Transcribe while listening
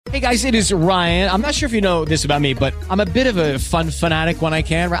Hey guys, it is Ryan. I'm not sure if you know this about me, but I'm a bit of a fun fanatic when I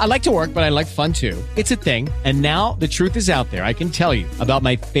can. I like to work, but I like fun too. It's a thing. And now the truth is out there. I can tell you about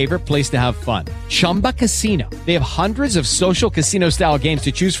my favorite place to have fun. Chumba Casino. They have hundreds of social casino style games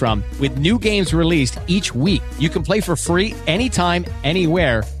to choose from with new games released each week. You can play for free anytime,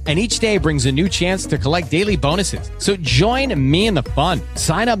 anywhere. And each day brings a new chance to collect daily bonuses. So join me in the fun.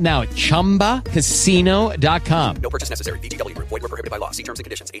 Sign up now at ChumbaCasino.com. No purchase necessary. VGW. Void where prohibited by law. See terms and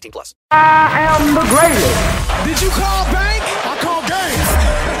conditions. 18+. I am the greatest. Did you call bank? I called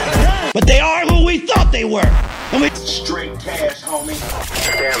game. But they are who we thought they were. And we Straight cash, homie.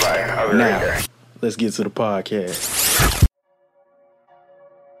 Stand by. I'll be right there. Let's get to the podcast.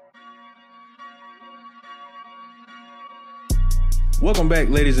 Welcome back,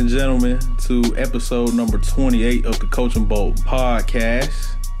 ladies and gentlemen, to episode number 28 of the Coaching Bolt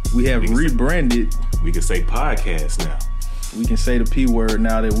podcast. We have rebranded. We can say podcast now. We can say the P word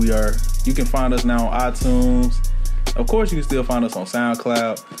now that we are. You can find us now on iTunes. Of course, you can still find us on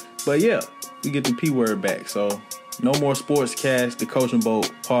SoundCloud. But yeah, we get the P word back. So no more Sportscast, the Coaching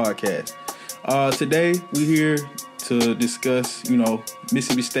Bolt podcast. Today, we're here to discuss,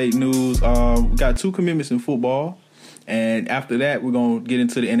 Mississippi State news. We got 2 commitments in football. And after that, we're going to get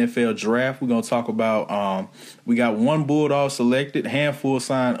into the NFL draft. We're going to talk about, we got 1 Bulldog selected, handful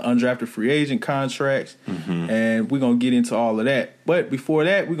signed undrafted free agent contracts, and we're going to get into all of that. But before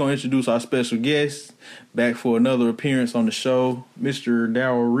that, we're going to introduce our special guest back for another appearance on the show, Mr.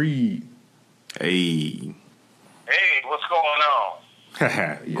 Darrell Reed. Hey. Hey, what's going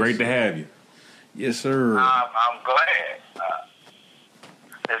on? Great to have you. Yes, sir. I'm glad.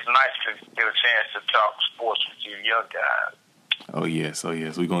 It's nice to get a chance to talk sports with you young guys. Oh, yes.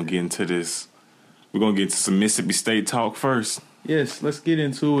 We're going to get into this. We're going to get to some Mississippi State talk first. Yes, let's get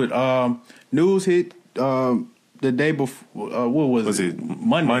into it. News hit the day before. What was it?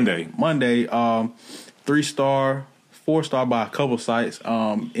 Monday. 3-star, 4-star by a couple sites.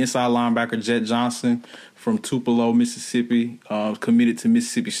 Inside linebacker Jet Johnson from Tupelo, Mississippi, committed to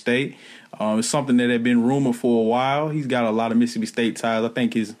Mississippi State. It's something that had been rumored for a while. He's got a lot of Mississippi State ties. I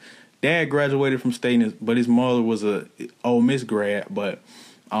think his dad graduated from State, but his mother was a Ole Miss grad. But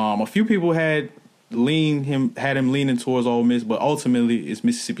a few people had him leaning towards Ole Miss, but ultimately it's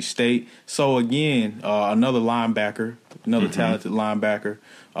Mississippi State. So again, another linebacker, talented linebacker,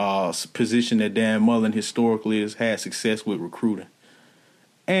 position that Dan Mullen historically has had success with recruiting.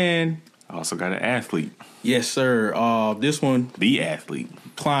 And also got an athlete. Yes, sir. This one, the athlete,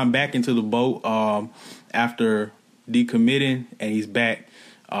 climbed back into the boat after decommitting, and he's back.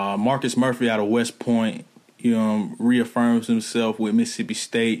 Marcus Murphy out of West Point, reaffirms himself with Mississippi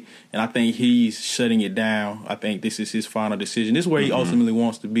State, and I think he's shutting it down. I think this is his final decision. This is where he ultimately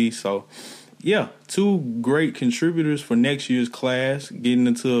wants to be. So, yeah, 2 great contributors for next year's class, getting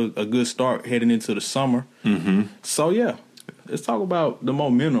into a good start heading into the summer. So, yeah, let's talk about the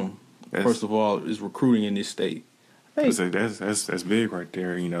momentum. First of all, is recruiting in this state. That's big right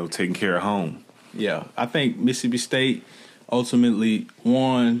there, taking care of home. Yeah, I think Mississippi State ultimately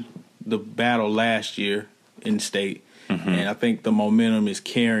won the battle last year in state, and I think the momentum is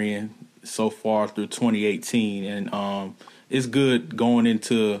carrying so far through 2018, and it's good going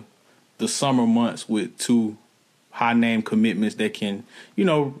into the summer months with 2 high-name commitments that can,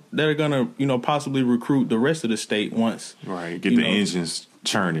 that are going to, possibly recruit the rest of the state once. Right, get the engines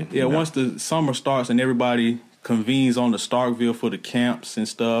churning. Yeah, once the summer starts and everybody convenes on the Starkville for the camps and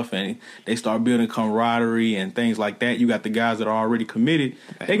stuff, and they start building camaraderie and things like that. You got the guys that are already committed.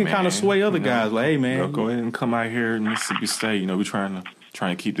 They can kind of sway other guys. Like, hey, man, go ahead and come out here in Mississippi State. We're trying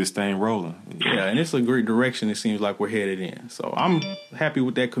to keep this thing rolling. Yeah, and it's a great direction it seems like we're headed in. So I'm happy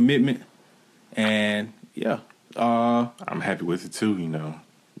with that commitment. And, yeah. I'm happy with it, too,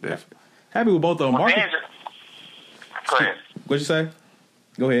 Definitely. Happy with both of them. Go ahead. What'd you say?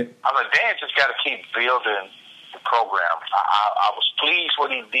 Go ahead. Dan just got to keep building the program. I was pleased what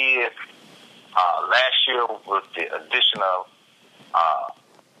he did last year with the addition of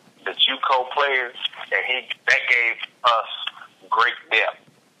the JUCO players, and that gave us great depth.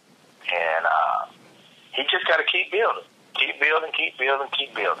 And he just got to keep building. Keep building.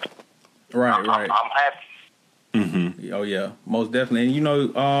 Right. I'm happy. Oh, yeah, most definitely. And,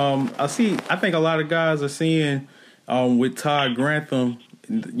 I think a lot of guys are seeing with Todd Grantham,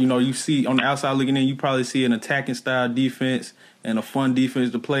 you see on the outside looking in, you probably see an attacking style defense and a fun defense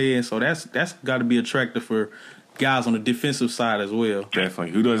to play in. So that's got to be attractive for guys on the defensive side as well.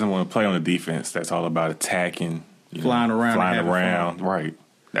 Definitely. Who doesn't want to play on the defense that's all about attacking, flying around. Right.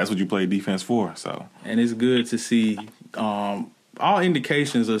 That's what you play defense for. So, and it's good to see. All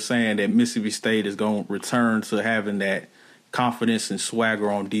indications are saying that Mississippi State is going to return to having that confidence and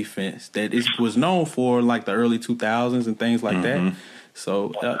swagger on defense that it was known for, like the early 2000s and things like that.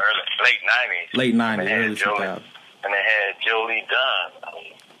 So late 90s, early 2000s, and they had Jolie Dunn. I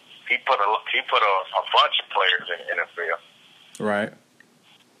mean, he put a bunch of players in the NFL. Right.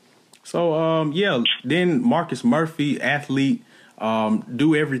 So then Marcus Murphy, athlete,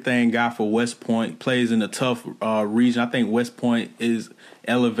 do everything guy for West Point, plays in a tough region. I think West Point is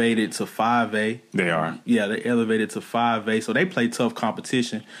elevated to 5A. They are. Yeah, they elevated to 5A, so they play tough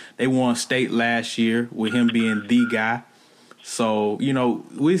competition. They won state last year with him being the guy. So,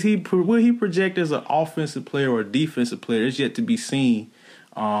 will he project as an offensive player or a defensive player? It's yet to be seen.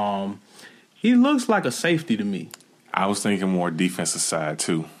 He looks like a safety to me. I was thinking more defensive side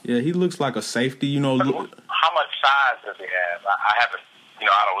too. Yeah, he looks like a safety. How much size does he have? I haven't.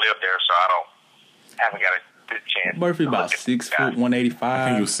 I don't live there, so I haven't got a good chance. Murphy about 6 foot 185. I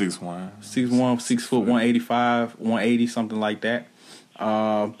think he was 6'1". 6'1", 6 foot 185, 180, something like that.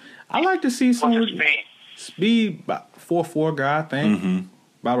 I like to see some speed. About 4'4" guy, I think.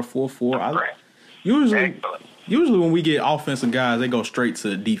 About a 4'4". Usually when we get offensive guys, they go straight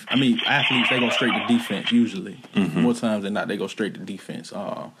to defense. I mean, athletes, they go straight to defense usually. More times than not, they go straight to defense.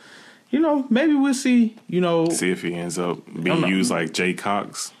 Maybe we'll see, See if he ends up being used like Jay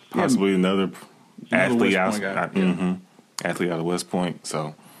Cox, possibly another athlete out of West Point.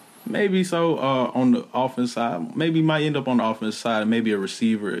 So maybe so on the offense side. Maybe he might end up on the offense side, maybe a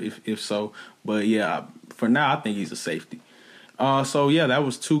receiver if so. But, yeah, for now, I think he's a safety. That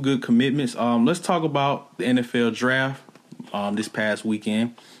was two good commitments. Let's talk about the NFL draft this past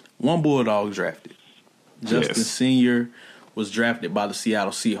weekend. One Bulldog drafted. Justin Sr. was drafted by the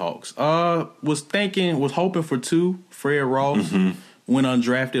Seattle Seahawks. Was hoping for two. Fred Ross went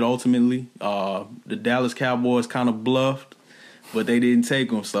undrafted ultimately. The Dallas Cowboys kind of bluffed, but they didn't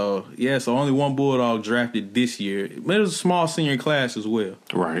take him. So only one Bulldog drafted this year. But it was a small senior class as well.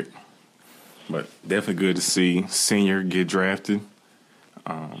 Right. But definitely good to see Senior get drafted.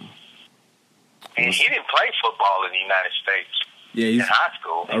 And he didn't play football in the United States. Yeah, he's in high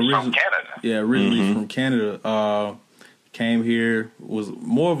school. He's from Canada. Yeah, originally from Canada. Came here, was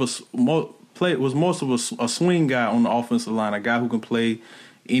most of a swing guy on the offensive line, a guy who can play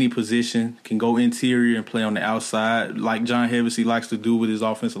any position, can go interior and play on the outside, like John Hevesy likes to do with his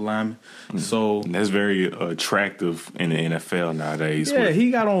offensive linemen. So and that's very attractive in the NFL nowadays. Yeah,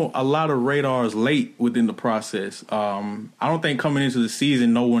 he got on a lot of radars late within the process. I don't think coming into the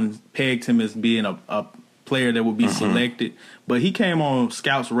season, no one pegged him as being a player that would be selected, but he came on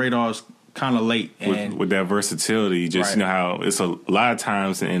scouts' radars kind of late. And with that versatility, just how it's a lot of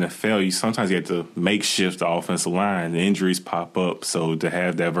times in the NFL, you have to makeshift the offensive line. The injuries pop up, so to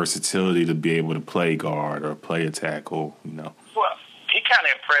have that versatility to be able to play guard or play a tackle, Well, he kind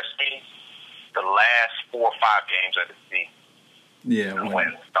of impressed me the last 4 or 5 games of the season. Yeah,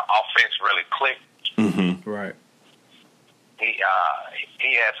 when the offense really clicked. Right. He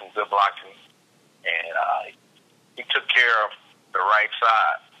had some good blocking, and he took care of the right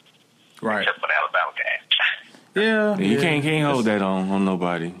side. Right. Except for the Alabama game. Yeah. You can't hold that on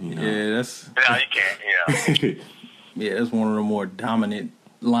nobody. Yeah, that's. No, you can't. Yeah. Yeah, that's one of the more dominant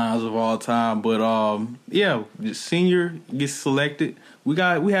lines of all time. But the Senior gets selected. We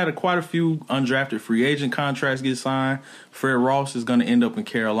had quite a few undrafted free agent contracts get signed. Fred Ross is going to end up in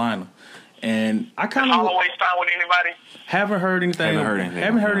Carolina, and I kind of Holloway signed with anybody. Haven't heard anything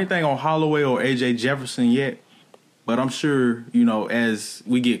on Holloway or AJ Jefferson yet. But I'm sure, as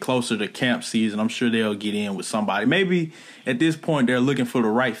we get closer to camp season, I'm sure they'll get in with somebody. Maybe at this point they're looking for the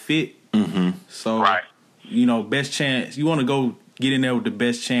right fit. So, best chance. You want to go get in there with the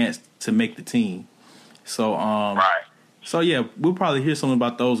best chance to make the team. So, we'll probably hear something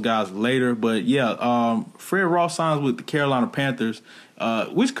about those guys later. But, Fred Ross signs with the Carolina Panthers,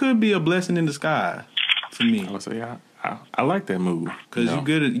 which could be a blessing in disguise to me. I would say, I like that move. Because you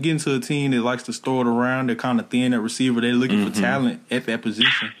get into a team that likes to throw it around. They're kind of thin at receiver. They're looking for talent at that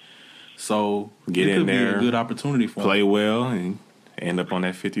position. So get it in could there, be a good opportunity for play them. well, and end up on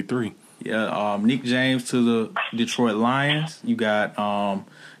that 53. Yeah, Nick James to the Detroit Lions. You got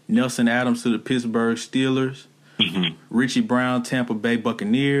Nelson Adams to the Pittsburgh Steelers. Richie Brown, Tampa Bay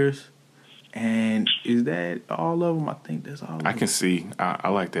Buccaneers. And is that all of them? I think that's all of them. I can see. I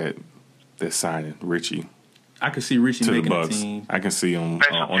like that signing, Richie. I can see Richie to making the Bucks. a team. I can see him on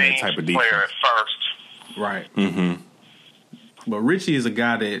that type of defense. Player at first. Right. But Richie is a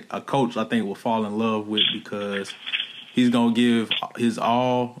guy that a coach, I think, will fall in love with because he's going to give his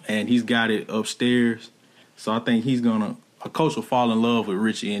all, and he's got it upstairs. So I think a coach will fall in love with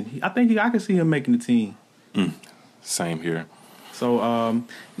Richie, and I can see him making the team. Same here. So,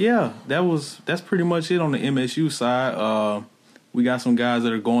 that's pretty much it on the MSU side. We got some guys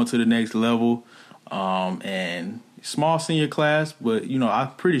that are going to the next level, and small senior class, but,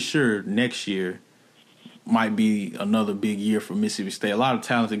 I'm pretty sure next year might be another big year for Mississippi State. A lot of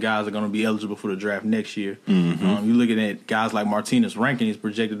talented guys are going to be eligible for the draft next year. Mm-hmm. You're looking at guys like Martinez Rankin. He's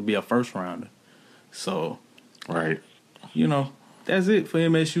projected to be a first-rounder. So, right. That's it for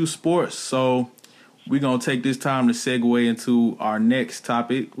MSU sports. So we're going to take this time to segue into our next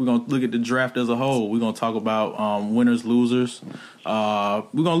topic. We're going to look at the draft as a whole. We're going to talk about winners, losers. We're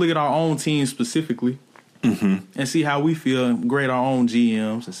going to look at our own team specifically and see how we feel and grade our own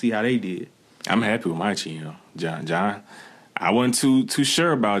GMs and see how they did. I'm happy with my GM, John. I wasn't too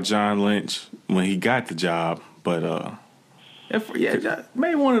sure about John Lynch when he got the job, but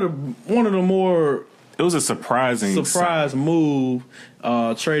maybe one of the more it was a surprise move,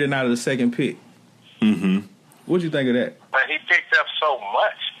 trading out of the second pick. Mm-hmm. What'd you think of that? But he picked up so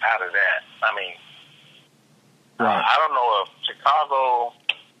much out of that. I mean, right. I don't know if Chicago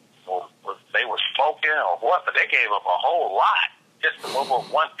they were smoking or what, but they gave up a whole lot just to move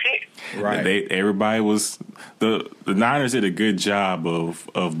up one pick. Right. Everybody was the Niners did a good job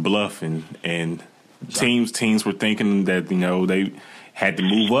of bluffing, and teams were thinking that they had to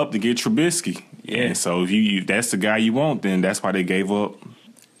move up to get Trubisky. Yeah. And so if that's the guy you want, then that's why they gave up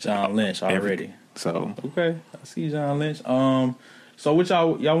John Lynch already. Okay, I see John Lynch. So which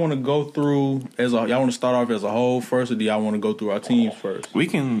y'all want to go through y'all want to start off as a whole first, or do y'all want to go through our teams first? We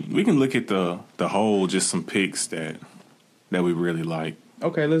can look at the whole, just some picks that we really like.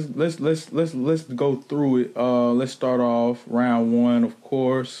 Okay, let's go through it. Let's start off round one, of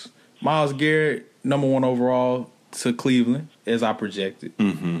course. Myles Garrett, number 1 overall to Cleveland, as I projected.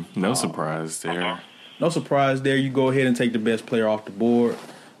 Mm-hmm. No surprise there. No surprise there. You go ahead and take the best player off the board.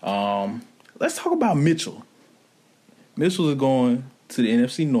 Let's talk about Mitchell. Mitchell is going to the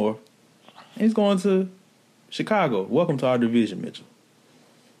NFC North, and he's going to Chicago. Welcome to our division, Mitchell.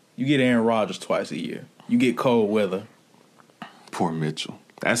 You get Aaron Rodgers twice a year. You get cold weather. Poor Mitchell.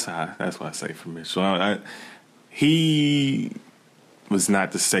 That's what I say for Mitchell. He was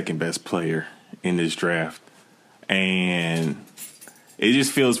not the second best player in this draft, and it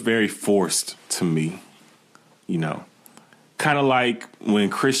just feels very forced to me. Kind of like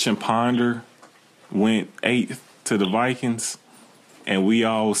when Christian Ponder went 8th to the Vikings, and we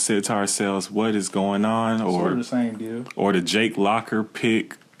all said to ourselves, "What is going on?" Or sort of the same deal. Or the Jake Locker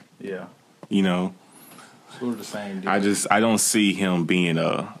pick. Yeah. Sort of the same deal. I don't see him being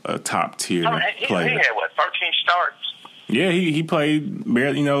a top tier player. He had 13 starts. Yeah, he played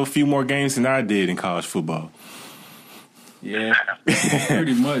barely, a few more games than I did in college football. Yeah,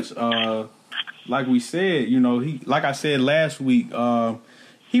 pretty much. Like we said, like I said last week,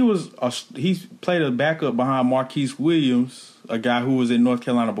 he played a backup behind Marquise Williams, a guy who was in North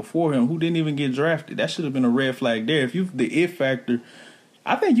Carolina before him, who didn't even get drafted. That should have been a red flag there. If the it factor,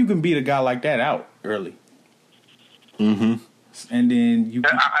 I think you can beat a guy like that out early. Mm-hmm. And then it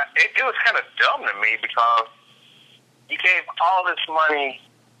was kind of dumb to me because you gave all this money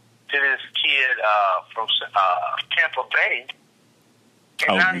to this kid from Tampa Bay.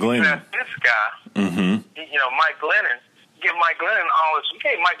 And now Glennon. you got this guy, mm-hmm. Mike Glennon. Give Mike Glennon all this. You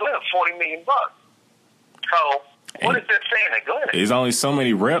gave Mike Glennon $40 million. So what is that saying to Glennon? There's only so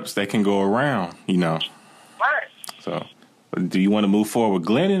many reps that can go around, Right. So, do you want to move forward with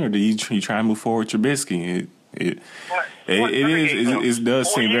Glennon, or do you try and move forward with Trubisky? It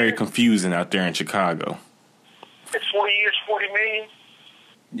does seem very confusing out there in Chicago. It's 4 years, $40 million.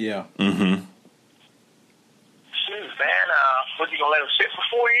 Yeah. Mm-hmm. Shoot, man, what, you gonna let him sit for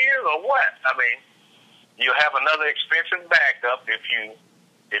 4 years or what? I mean, you'll have another expensive backup if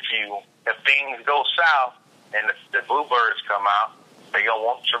things go south and the Bluebirds come out. They gonna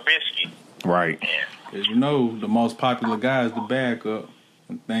want Trubisky. Right. Yeah. As you know, the most popular guy is the backup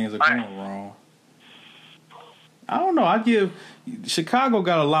when things are going wrong. I don't know. Chicago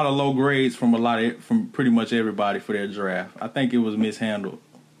got a lot of low grades from pretty much everybody for their draft. I think it was mishandled.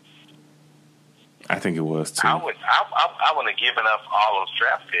 I think it was too. I wouldn't have given up all those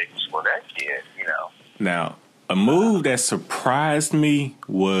draft picks for that kid. Now, a move that surprised me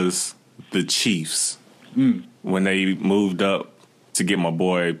was the Chiefs when they moved up to get my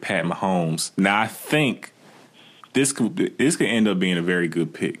boy Pat Mahomes. Now, I think this could end up being a very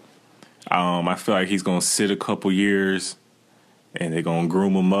good pick. I feel like he's going to sit a couple years, and they're going to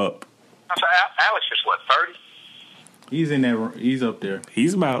groom him up. So Alex is what, 30? He's in there. He's up there.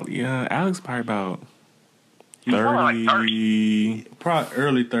 He's about Alex probably about 30, like 30. Probably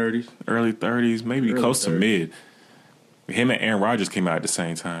early 30s. Early 30s, maybe early close 30s. to mid. Him and Aaron Rodgers came out at the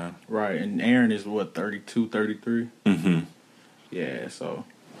same time. Right, and Aaron is what, 32, 33? Mm-hmm. Yeah, so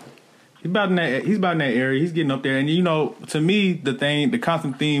he's about in that area. He's getting up there, and to me, the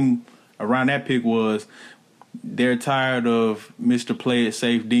constant theme around that pick was they're tired of Mr. Play It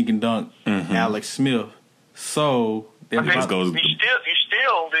Safe, Dink and Dunk, Alex Smith. So you still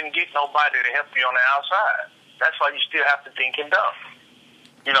didn't get nobody to help you on the outside. That's why you still have to dink and dunk.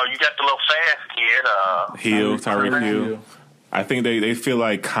 You got the little fast kid, Hill, Tyreek Hill. I think they feel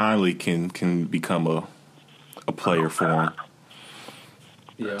like Conley can become a player for him.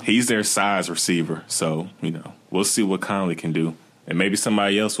 Yeah. He's their size receiver, so we'll see what Conley can do, and maybe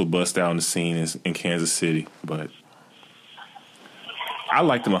somebody else will bust out on the scene in Kansas City. But I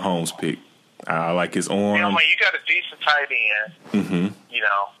like the Mahomes pick. I like his arm. You got a decent tight end. Mm-hmm. You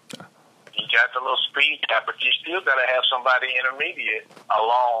got the little speed guy, but you still got to have somebody intermediate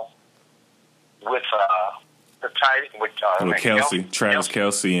along with the tight with Travis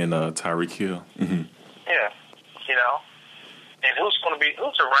Kelce and Tyreek Hill. Mm-hmm. Yeah, and who's a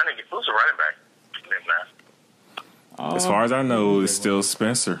running back? As far as I know, it's still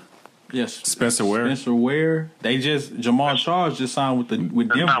Spencer. Yes, Spencer Ware. Spencer Ware. They Jamal Charles just signed with Denver. With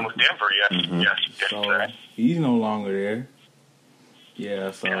Denver, yes, Mm-hmm. yes. So he's no longer there.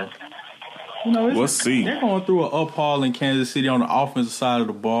 Yeah, so we'll see. They're going through an uphaul in Kansas City on the offensive side of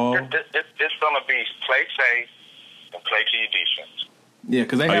the ball. It's going to be play safe and play to your defense. Yeah,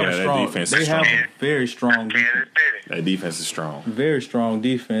 because they have a very strong defense. That defense is strong. Very strong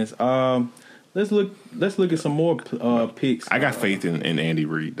defense. Let's look at some more picks. I got faith in Andy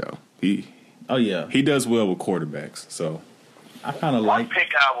Reid though. He does well with quarterbacks. So I kind of one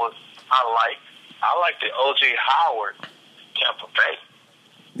pick I like the O.J. Howard Tampa Bay.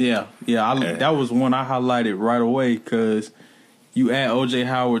 Yeah. That was one I highlighted right away because you add O.J.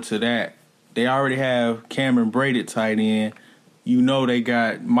 Howard to that. They already have Cameron Brate tight end. They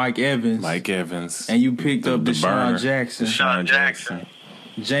got Mike Evans. And you picked up Deshaun Jackson.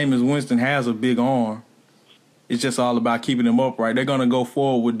 Jameis Winston has a big arm. It's just all about keeping him upright. They're going to go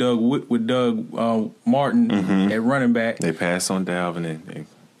forward with Doug Martin at running back. They pass on Dalvin and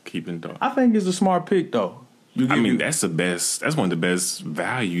keeping Doug. I think it's a smart pick, though. That's the best. That's one of the best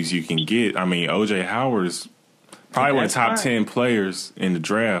values you can get. O.J. Howard is probably one of the top 10 players in the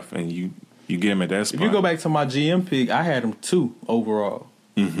draft, and you get him at that spot. If you go back to my GM pick, I had him 2 overall.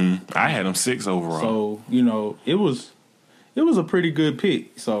 Mm-hmm. I had him 6 overall. So, it was a pretty good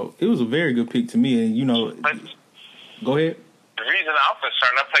pick. So, it was a very good pick to me. And, go ahead. The reason I'm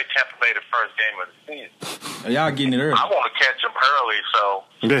concerned, I played Tampa Bay the first game of the season. Y'all getting it early. I want to catch them early, so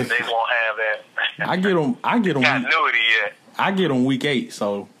they won't have that. I get them. Continuity yet. I get them week 8,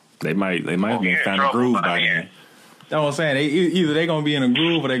 so they might have found a groove by then. That's what I'm saying. Either they're gonna be in a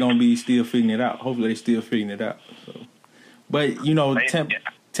groove or they're gonna be still figuring it out. Hopefully, they still figuring it out. So, but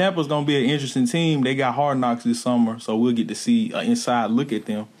Tampa's gonna be an interesting team. They got Hard Knocks this summer, so we'll get to see an inside look at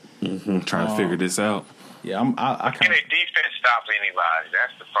them. Mm-hmm. Trying to figure this out. Yeah, I Can their defense stop anybody?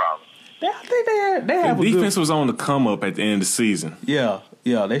 That's the problem. I think they have the defense was on the come up at the end of the season. Yeah,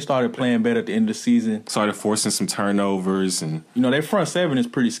 they started playing better at the end of the season. Started forcing some turnovers, and their front seven is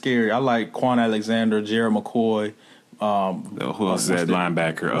pretty scary. I like Quan Alexander, Jared McCoy. Who else is that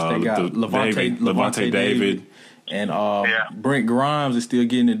linebacker? They got Levante David. And Brent Grimes is still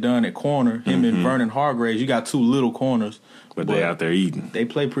getting it done at corner. Him and Vernon Hargraves. You got 2 little corners. But they out there eating. They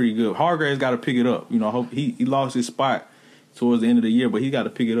play pretty good. Hargraves got to pick it up. I hope he lost his spot towards the end of the year, but he got to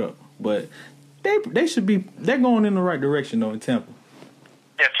pick it up. But they should be. They're going in the right direction though in Tampa.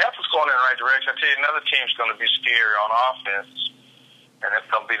 Yeah, Tampa's going in the right direction. I tell you, another team's going to be scary on offense, and that's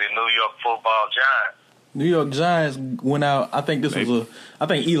going to be the New York Football Giants. New York Giants went out. I think I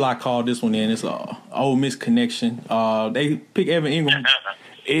think Eli called this one in. It's a Ole Miss connection. They picked Evan Ingram.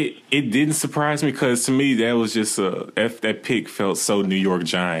 It didn't surprise me because to me that was just that pick felt so New York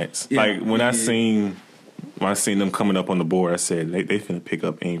Giants. Yeah, like when I seen them coming up on the board, I said they finna pick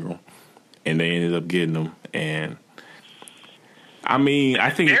up Ingram, and they ended up getting them. And I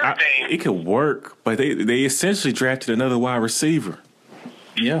think it could work, but they essentially drafted another wide receiver.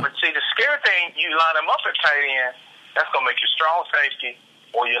 Yeah. But see, the scary thing, you line them up at tight end, that's gonna make you strong safety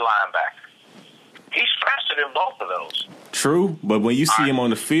or your linebacker. He's faster than both of those. True, but when you see him on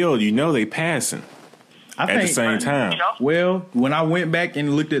the field, they passing at the same time. Well, when I went back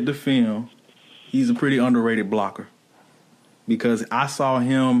and looked at the film, he's a pretty underrated blocker because I saw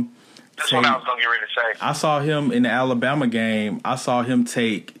him. That's what I was gonna get ready to say. I saw him in the Alabama game. I saw him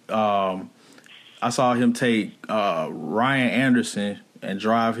take Ryan Anderson and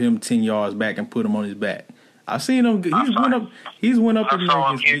drive him 10 yards back and put him on his back. I've seen him. He's went up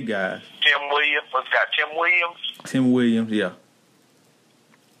against big guys. Tim Williams. What's got Tim Williams? Tim Williams, yeah.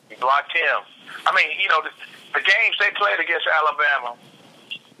 He blocked him. the games they played against Alabama,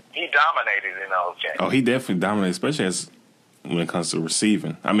 he dominated in those games. Oh, he definitely dominated, especially when it comes to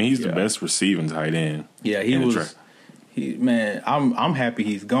receiving. I mean, he's the best receiving tight end. Yeah, he was. Man, I'm happy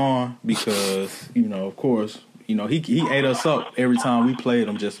he's gone because of course, he ate us up every time we played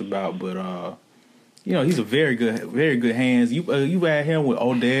him just about. But he's a very good hands. You had him with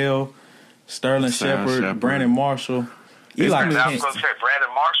Odell, Sterling Shepard, Brandon Marshall. I was going to say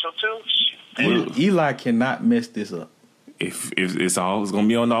Brandon Marshall too. Eli cannot mess this up. If it's always going to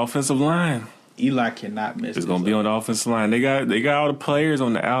be on the offensive line. Eli cannot mess this up. It's going to be on the offensive line. They got all the players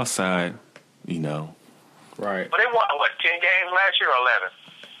on the outside, Right. But they won, 10 games last year or 11?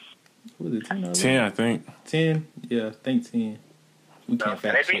 Was it 10 or 11? 10, I think. 10? Yeah, I think 10. We can't fact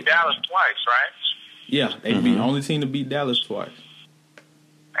check. And they beat Dallas twice, right? Yeah, they beat the only team to beat Dallas twice. And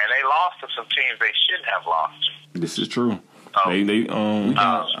they lost to some teams they shouldn't have lost. This is true. Oh.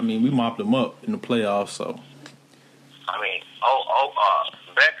 We mopped them up in the playoffs, so.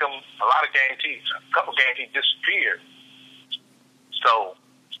 Beckham, a couple games he disappeared. So,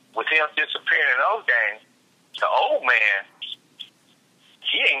 with him disappearing in those games, the old man,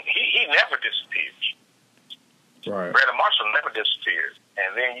 he never disappeared. Right. Brandon Marshall never disappeared.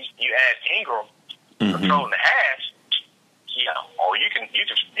 And then you add Ingram controlling the hash, or you can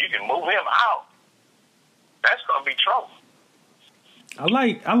move him out. That's going to be trouble.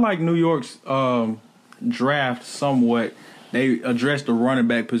 I like New York's draft somewhat. They addressed the running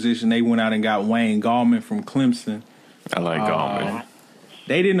back position. They went out and got Wayne Gallman from Clemson. I like Gallman.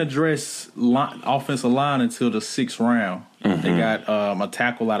 They didn't address offensive line until the 6th round. They got a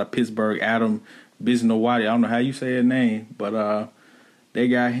tackle out of Pittsburgh, Adam Biznowati. I don't know how you say his name, but they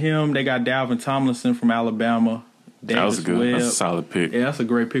got him. They got Dalvin Tomlinson from Alabama. That was good. Webb. That's a solid pick. Yeah, that's a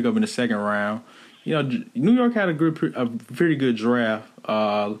great pickup in the 2nd round. New York had a pretty good draft.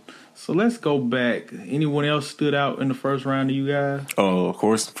 So let's go back. Anyone else stood out in the 1st round to you guys? Oh, of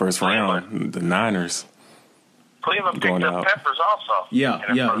course, first round, the Niners. Cleveland picked up Peppers also. Yeah.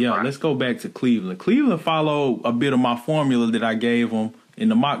 Let's go back to Cleveland. Cleveland followed a bit of my formula that I gave them in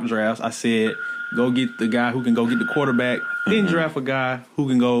the mock drafts. I said, go get the guy who can go get the quarterback, then draft a guy who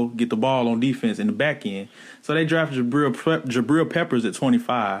can go get the ball on defense in the back end. So they drafted Jabril Peppers at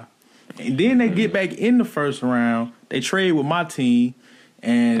 25. And then they get back in the 1st round. They trade with my team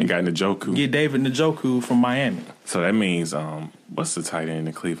and got Njoku. Get David Njoku from Miami. So that means, what's the tight end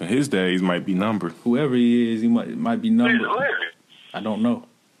in Cleveland? His days might be numbered. Whoever he is, he might be numbered. Who is it? I don't know.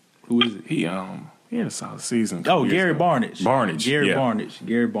 Who is it? He had a solid season. Oh, Gary Barnidge. Gary Barnidge.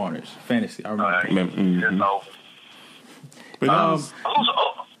 Barnidge. Fantasy. I remember. But who's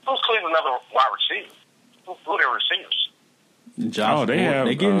Cleveland's other wide receiver? Who their receivers?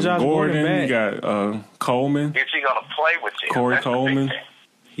 They getting Josh Gordon back. You got Coleman. Is he going to play with him? Corey Coleman.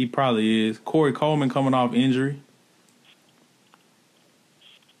 He probably is. Corey Coleman coming off injury.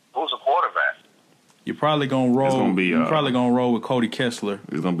 Who's the quarterback? You're probably gonna roll with Cody Kessler.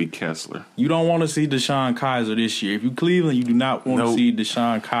 It's gonna be Kessler. You don't want to see Deshaun Kaiser this year. If you Cleveland, you do not want to see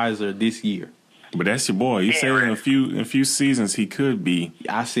Deshaun Kaiser this year. But that's your boy. You said in a few seasons he could be.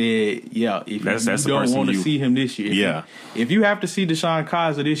 I said, yeah. If that's you don't want to see him this year, if you have to see Deshaun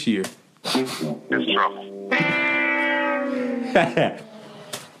Kaiser this year, it's trouble.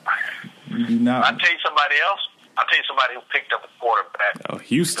 You do not. I'll tell you somebody else. I'll tell you somebody who picked up a quarterback. Oh,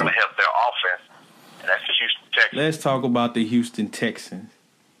 Houston. Going to help their offense. And that's the Houston Texans. Let's talk about the Houston Texans.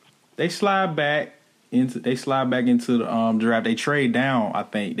 They slide back into the draft. They trade down. I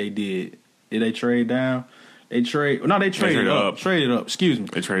think they did. Did they trade down? They traded up. Traded up. Excuse me.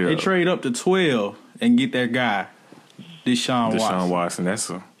 They trade up to 12 and get that guy, Deshaun Watson.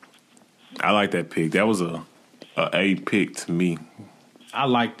 I like that pick. That was a pick to me. I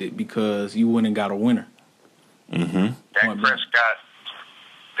liked it because you went and got a winner. Mm-hmm. Dak Prescott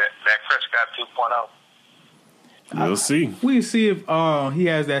 2.0. We'll see. We'll see if he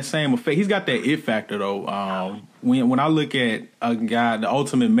has that same effect. He's got that it factor though. When I look at a guy, the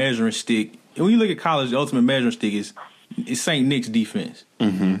ultimate measuring stick. When you look at college, the ultimate measuring stick is St. Nick's defense.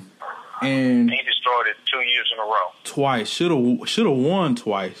 Mm-hmm. And he destroyed it 2 years in a row. Twice. Should have won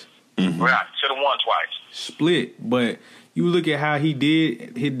twice. Mm-hmm. Right. Should have won twice. Split, but. You look at how he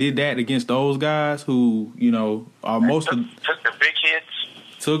did that against those guys who, are took the big hits.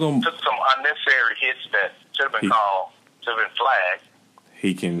 Took some unnecessary hits that should have been flagged.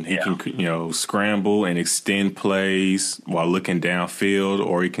 He can scramble and extend plays while looking downfield,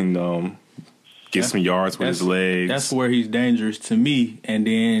 or he can get some yards with his legs. That's where he's dangerous to me. And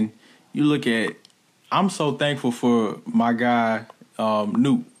then you look at, I'm so thankful for my guy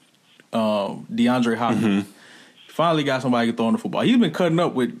Newt, DeAndre Hopkins. Mm-hmm. Finally got somebody throwing the football. He's been cutting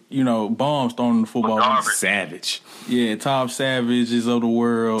up with, bombs throwing the football. Savage. Yeah, Tom Savages of the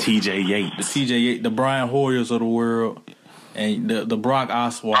world. TJ Yates. The Brian Hoyers of the world. And the Brock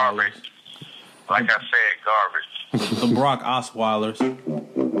Osweilers. Garbage. Like I said, garbage. The Brock Osweilers.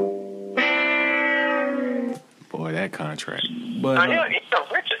 Boy, that contract. But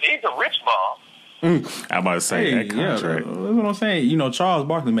he's a rich ball. I'm about to say that contract. Yeah, that's what I'm saying. Charles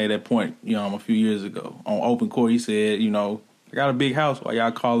Barkley made that point, a few years ago on Open Court. He said, I got a big house. Why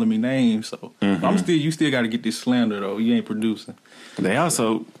y'all calling me names? So you still got to get this slander though. You ain't producing. They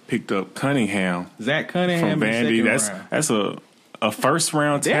also picked up Cunningham. Zach Cunningham from Vandy. That's a first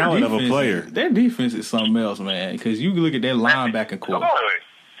round talent of a player. Their defense is something else, man. Because you look at that linebacking core. You got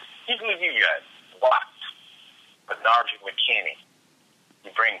Watt, Bernard McKinney.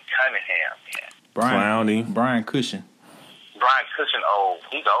 You bring Cunningham in. Brian Cushion. Brian Cushion old.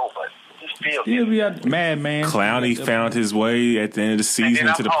 He's old, but he's still be a madman. Clowney found his way at the end of the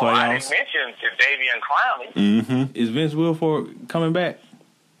season to the playoffs. I didn't mention Davion Clowney. Mm-hmm. Is Vince Wilfork coming back?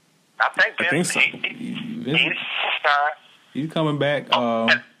 I think so. He's coming back. All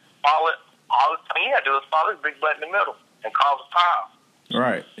he had to do is follow his big butt in the middle and cause a foul.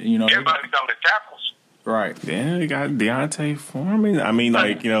 Right. Everybody come to tackles. Right. Yeah, they got Deontay Foreman. I mean, what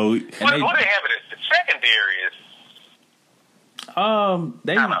they have in the secondary is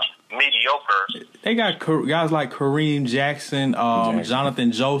they kind of mediocre. They got guys like Kareem Jackson,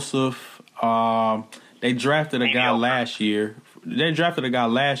 Jonathan Joseph. They drafted a guy last year. They drafted a guy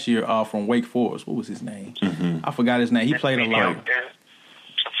last year from Wake Forest. What was his name? Mm-hmm. I forgot his name. He played a lot. The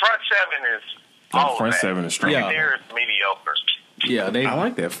front seven is strong. Secondary is mediocre. Yeah, I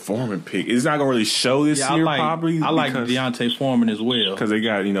like that Foreman pick. It's not gonna really show this year, probably. I like Deontay Foreman as well because they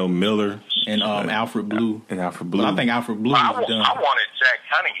got Miller and Alfred Blue. And Alfred Blue. But I think Alfred Blue is done. I wanted Zach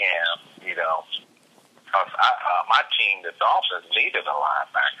Cunningham, because my team, the Dolphins, needed a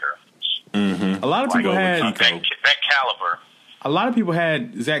linebacker. Mm-hmm. A lot of people had that caliber. A lot of people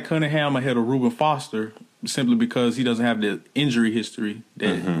had Zach Cunningham ahead of Reuben Foster simply because he doesn't have the injury history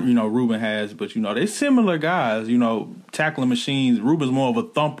that Reuben has. But they're similar guys. Tackling machines. Reuben's more of a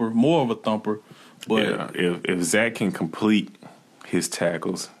thumper. But if Zach can complete his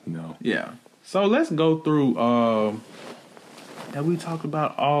tackles, Yeah. So let's go through. Have we talked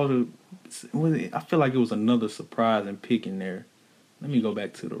about all the? I feel like it was another surprising pick in there. Let me go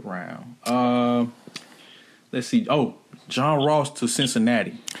back to the round. Let's see. Oh, John Ross to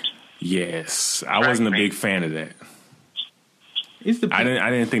Cincinnati. Yes, I wasn't a big fan of that. I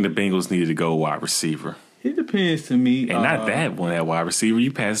didn't think the Bengals needed to go wide receiver. It depends to me. And not that wide receiver.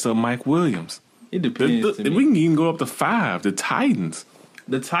 You passed up Mike Williams. It depends to me. We can even go up to 5. The Titans.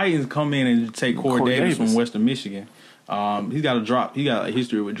 The Titans come in and take Corey Davis from Western Michigan. He's got a drop. He got a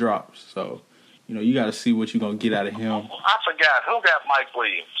history with drops. So, you got to see what you're going to get out of him. I forgot. Who got Mike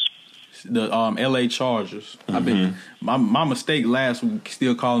Williams? The L.A. Chargers. Mm-hmm. I've been my mistake last week.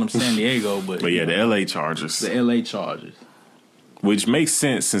 Still calling them San Diego, but yeah, the L.A. Chargers. The L.A. Chargers, which makes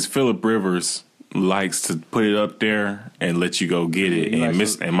sense since Phillip Rivers likes to put it up there and let you go get it,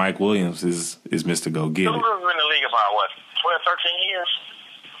 and Mike Williams is Mr. Go Get It. Phillip Rivers been in the league about 12, 13 years.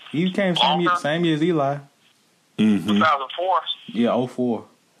 He came same year as Eli. Mm-hmm. 2004. Yeah, 04.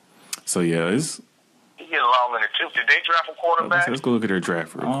 So yeah, it's. Get along in the tooth. Did they draft a quarterback? Let's go look at their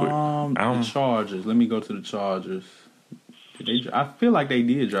draft real quick. The Chargers. Let me go to the Chargers. I feel like they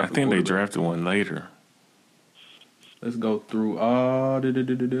did draft. I think they drafted one later. Let's go through.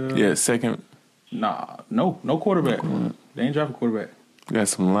 Yeah, second. No quarterback. They ain't draft a quarterback. Got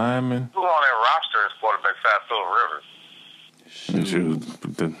some linemen. Who on their roster is quarterback besides Phillip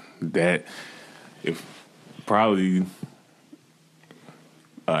Rivers? That if probably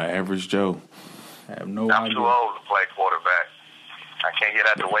average Joe. I have no idea. I'm too old to play quarterback. I can't get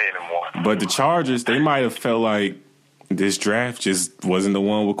out the way anymore. But the Chargers, they might have felt like this draft just wasn't the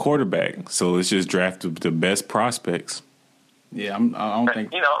one with quarterback. So let's just draft the best prospects. Yeah, I don't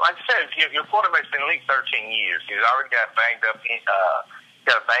think. Like I said, your quarterback's been in the league 13 years. He's already got banged up.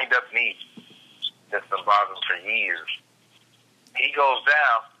 Got a banged up knee that's been bothering him for years. He goes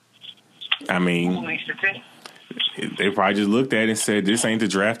down. I mean, who leads the team? They probably just looked at it and said, "This ain't the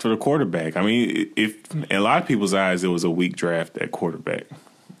draft for the quarterback." I mean, if in a lot of people's eyes, it was a weak draft at quarterback.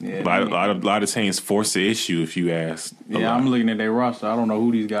 Yeah, a lot of teams force the issue if you ask. Yeah, I'm looking at their roster. I don't know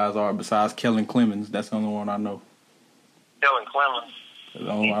who these guys are besides Kellen Clemens. That's the only one I know. Kellen Clemens. He's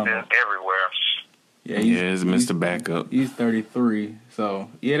been everywhere. Yeah, he's Mr. Backup. He's 33. So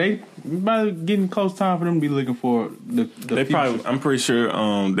yeah, they about getting close time for them to be looking for the they probably. I'm pretty sure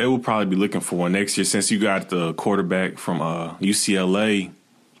they will probably be looking for one next year since you got the quarterback from UCLA.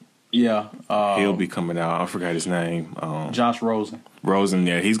 Yeah. He'll be coming out. I forgot his name. Josh Rosen. Rosen,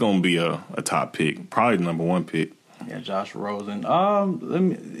 yeah, he's going to be a top pick. Probably the number 1 pick. Yeah, Josh Rosen.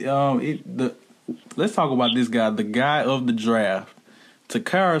 Let's talk about this guy, the guy of the draft,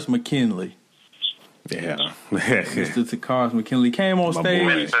 Takaris McKinley. Yeah. Mr. Takaris McKinley came on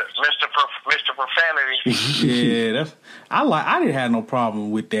stage. Mr. Profanity. Yeah, I didn't have no problem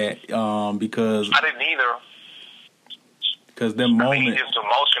with that because I didn't either. Because that moment, I mean, he was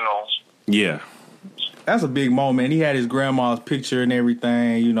emotional. Yeah. That's a big moment. He had his grandma's picture and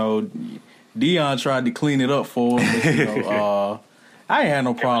everything. You know, Deion tried to clean it up for him. But, you know, I ain't had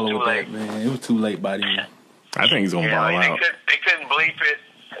no problem with that, man. It was too late by then. I think he's gonna ball out. They couldn't bleep it.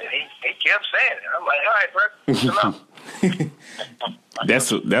 He kept saying it. I'm like, all right, bro,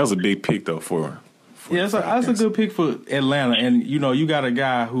 that was a big pick though for yeah, that's a good pick for Atlanta. And you know, you got a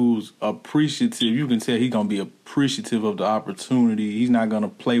guy who's appreciative. You can tell he's gonna be appreciative of the opportunity. He's not gonna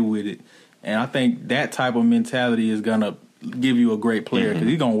play with it. And I think that type of mentality is gonna give you a great player because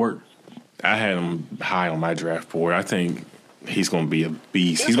he's gonna work. I had him high on my draft board. I think he's gonna be a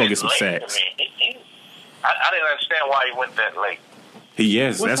beast. He's gonna get some sacks. I didn't understand why he went that late.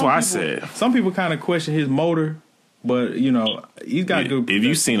 That's why I said. Some people kind of question his motor, but you know he's got good. If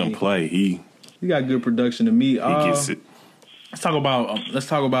you've seen him play, he got good production to me. He gets it. Let's talk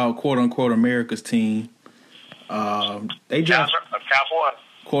about quote unquote America's team. They just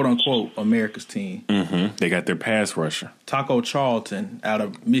quote unquote America's team. Mm-hmm. They got their pass rusher, Taco Charlton out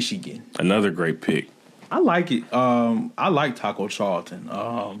of Michigan. Another great pick. I like it. I like Taco Charlton.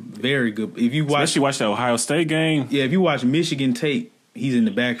 Very good. If you especially watch the Ohio State game. Yeah, if you watch Michigan tape, he's in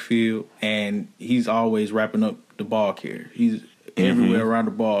the backfield and he's always wrapping up the ball carrier. He's everywhere around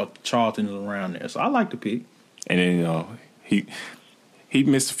the ball. Charlton is around there, so I like the pick. And then he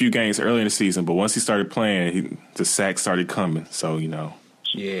missed a few games early in the season, but once he started playing, the sacks started coming. So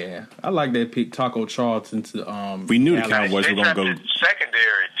Yeah, I like that pick, Taco Charlton. We knew the Cowboys were going to go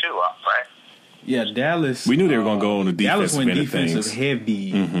secondary too, right? Yeah, Dallas. We knew they were going to go on the defensive end of defensive things.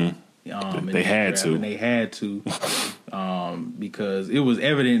 Heavy. They had to. And they had to because it was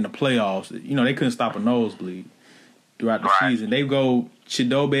evident in the playoffs. You know, they couldn't stop a nosebleed throughout the season. They go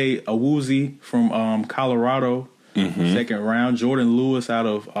Chidobe Awuzie from Colorado, second round. Jordan Lewis out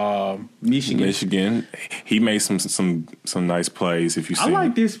of Michigan. He made some nice plays. If you see, I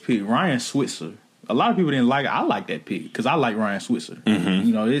like this pick, Ryan Switzer. A lot of people didn't like it. I like that pick because I like Ryan Switzer.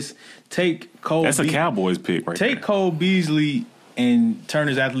 You know, take Cole. That's a Cowboys pick, right? Take Cole Beasley and turn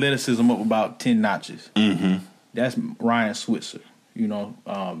his athleticism up about 10 notches. That's Ryan Switzer. You know,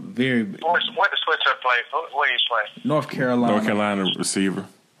 very. Where does Switzer play? Where do you play? North Carolina. North Carolina receiver.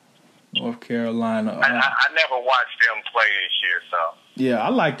 North Carolina. I never watched him play this year, so. Yeah, I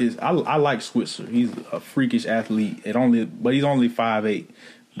like this. I like Switzer. He's a freakish athlete. But he's only 5'8".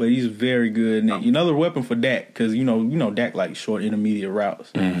 But he's very good. And another weapon for Dak, because you know Dak likes short intermediate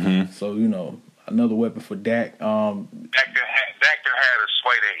routes. So another weapon for Dak. Dak done had a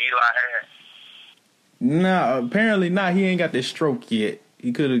sway that Eli had. Nah, apparently not. He ain't got this stroke yet.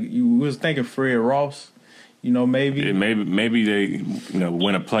 He could have. You was thinking Fred Ross. You know, maybe. Yeah, maybe they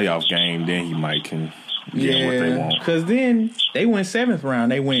win a playoff game. Then he might can get what they want. Because then they went 7th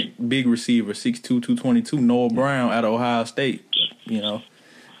round. They went big receiver, 6'2", 222, Noah Brown out of Ohio State. You know.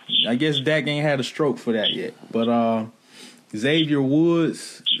 I guess Dak ain't had a stroke for that yet. But Xavier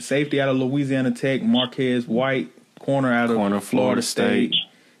Woods, safety out of Louisiana Tech. Marquez White, corner out of Florida State.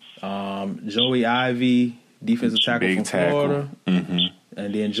 Joey Ivy, defensive tackle from Florida.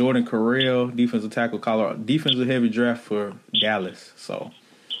 And then Jordan Correll, defensive tackle, Colorado. Defensive heavy draft for Dallas. So,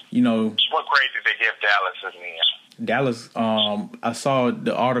 you know. What grade did they give Dallas in the end? Dallas, I saw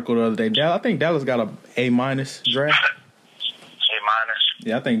the article the other day. I think Dallas got a A- draft. A-?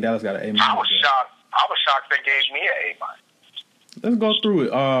 Yeah, I think Dallas got an A-. I was shocked they gave me an A-. Let's go through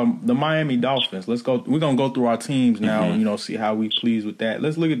it. The Miami Dolphins. Let's go. We're gonna go through our teams now. You know, see how we pleased with that.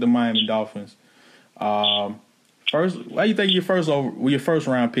 Let's look at the Miami Dolphins. First, why do you think your first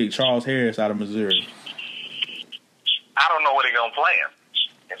round pick, Charles Harris out of Missouri? I don't know where they're gonna play him.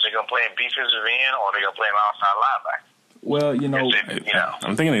 If they're gonna play him defensive end or they're gonna play him outside linebacker. Well, you know,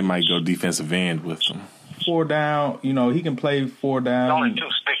 I'm thinking they might go defensive end with him. 4 down. You know, he can play 4 down. He's only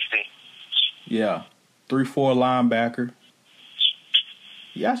 260. Yeah, 3-4 linebacker.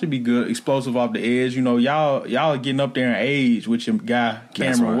 Y'all should be good, explosive off the edge. You know, y'all are getting up there in age with your guy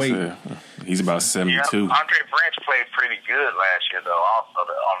Cameron Wake. He's about 72. Yeah, Andre Branch played pretty good last year, though. Also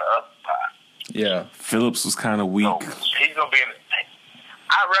on the other side. Yeah, Phillips was kind of weak. So he's gonna be.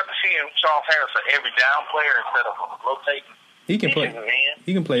 I'd rather see him Charles Harris an every down player instead of rotating. He can play.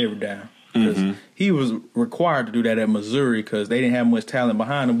 He can play every down. Because he was required to do that at Missouri because they didn't have much talent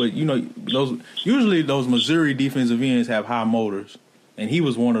behind him. But usually those Missouri defensive ends have high motors, and he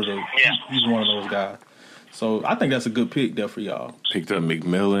was one of those. Yeah. He's one of those guys. So I think that's a good pick there for y'all. Picked up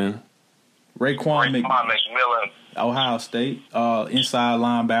McMillan. Raekwon McMillan. Ohio State, inside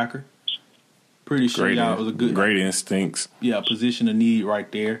linebacker. Pretty sure y'all was a good. Great instincts. Yeah, position of need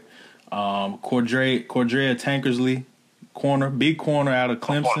right there. Cordrea Tankersley, corner, big corner out of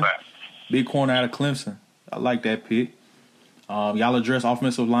Clemson. Big corner out of Clemson. I like that pick. Y'all address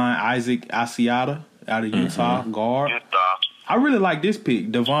offensive line, Isaac Asiata out of Utah, guard. I really like this pick,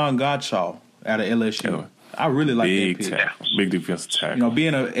 Devon Gottschall out of LSU. I really like that pick. Tackle. Big defensive tackle. You know,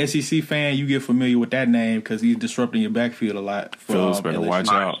 being an SEC fan, you get familiar with that name because he's disrupting your backfield a lot. Phillips better watch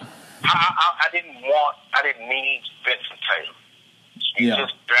out. I didn't need Vincent Taylor. He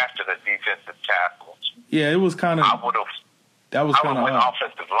just drafted a defensive tackle. Yeah, it was kind of. I would have went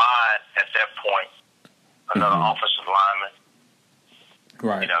offensive line at that point. Another offensive lineman.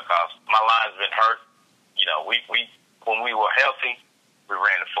 Right. You know, because my line's been hurt. You know, we when we were healthy, we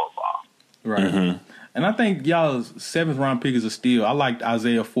ran the football. Right. Mm-hmm. And I think y'all's 7th round pick is a steal. I liked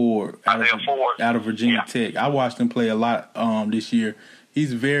Isaiah Ford out of Virginia Tech. I watched him play a lot this year.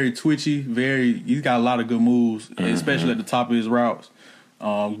 He's very twitchy. He's got a lot of good moves, especially at the top of his routes.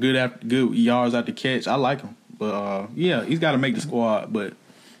 Good yards at the catch. I like him, but he's got to make the squad. But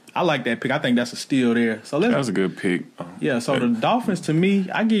I like that pick. I think that's a steal there. So that was a good pick. Yeah. So the Dolphins, to me,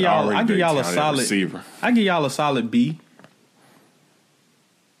 I give y'all a solid receiver. I give y'all a solid B.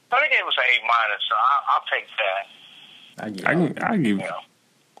 So they gave us an A-, so I'll take that. I give.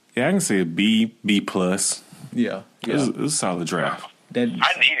 Yeah, I can say a B plus. Yeah. It was a solid draft. I needed,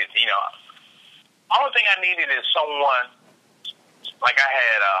 only thing I needed is someone like I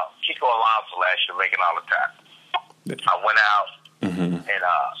had Kiko Alonso last year making all the tackles. I went out and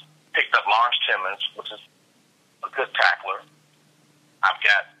picked up Lawrence Timmons, which is a good tackler. I've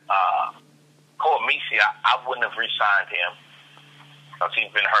got Cole Misi. I wouldn't have re-signed him because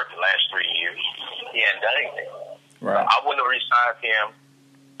he's been hurt the last 3 years. He hadn't done anything. Right. I wouldn't have re-signed him.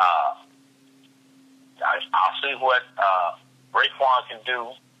 I'll see what Raekwon can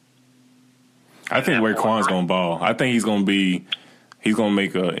do. I think Raekwon's gonna ball. I think he's gonna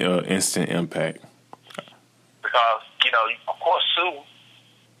make a instant impact. Because of course, Sue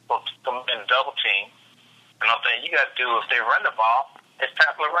will come in double team, and I'm thinking you got to do if they run the ball, it's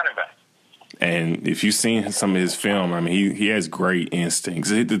tackle a running back. And if you've seen some of his film, I mean, he has great instincts.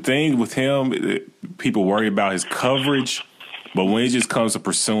 The thing with him, people worry about his coverage, but when it just comes to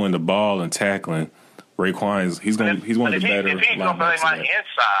pursuing the ball and tackling, Raekwon he's one of the better linebackers. If he's going to play my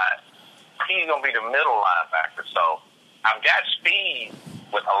inside, he's going to be the middle linebacker. So I've got speed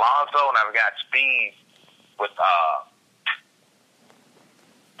with Alonso, and I've got speed with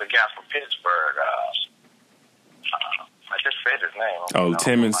the guy from Pittsburgh. I just said his name.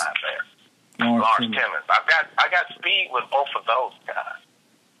 Timmons. Lawrence Timmons. I got speed with both of those guys.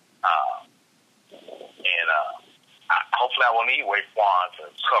 And hopefully I won't need Raekwon to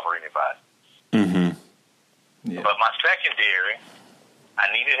cover anybody. Mm-hmm. Yeah. But my secondary, I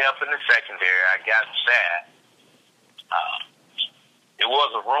needed help in the secondary. I got that. It was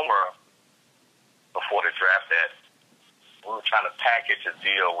a rumor before the draft that we were trying to package a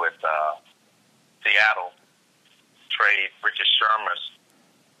deal with Seattle, trade Richard Sherman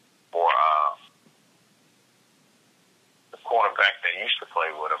for the cornerback that used to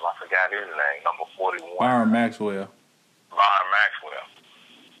play with him. I forgot his name, number 41. Byron Maxwell.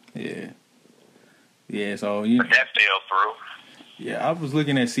 Yeah. Yeah, so but that fell through. Yeah, I was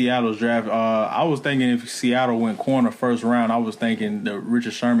looking at Seattle's draft. I was thinking if Seattle went corner first round, I was thinking the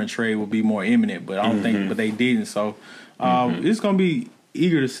Richard Sherman trade would be more imminent, but I don't think. But they didn't. So it's gonna be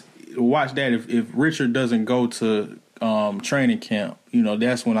eager to watch that. If Richard doesn't go to training camp,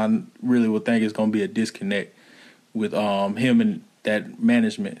 that's when I really would think it's gonna be a disconnect with him and that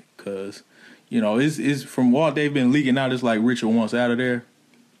management, because it's from what they've been leaking out. It's like Richard wants out of there,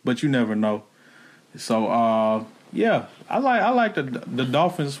 but you never know. So I like the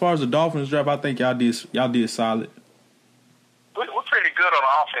Dolphins. As far as the Dolphins draft, I think y'all did solid. We're pretty good on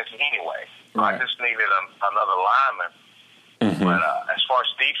offense anyway. Right. I just needed another lineman. Mm-hmm. But as far as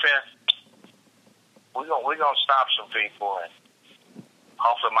defense, we're gonna stop some people, and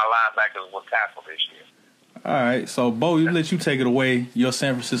hopefully my linebackers will tackle this year. All right, so Bo, let you take it away. Your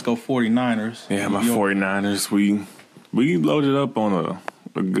San Francisco 49ers. Yeah, my 49ers. We loaded up on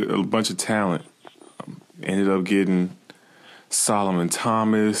a bunch of talent. Ended up getting Solomon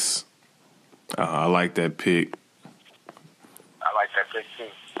Thomas. I like that pick. I like that pick too.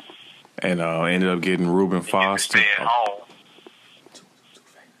 And ended up getting Reuben Foster.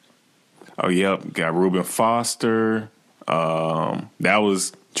 Oh, yep. Got Reuben Foster. That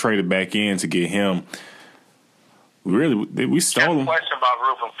was traded back in to get him. We stole him. Question about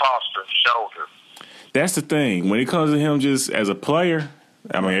Reuben Foster's shoulder. That's the thing. When it comes to him just as a player,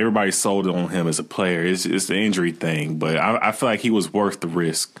 I mean, everybody sold it on him as a player. It's the injury thing, but I feel like he was worth the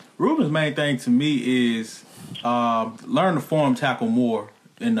risk. Reuben's main thing to me is learn to form tackle more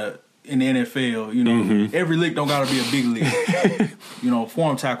in the NFL. You know, every league don't gotta be a big league. You know,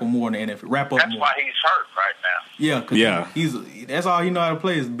 form tackle more in the NFL. Wrap up That's more. why he's hurt right now. Yeah, cause that's all he know how to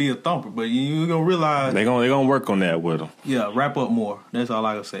play is be a thumper. But you gonna realize They gonna work on that with him. Yeah, wrap up more. That's all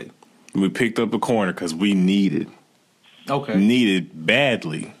I gotta say. We picked up a corner because we needed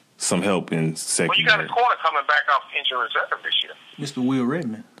badly some help in secondary. Well, you got a corner coming back off injury reserve this year. Mr. Will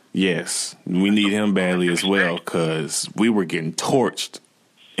Redmond. Yes, we need him badly as well because we were getting torched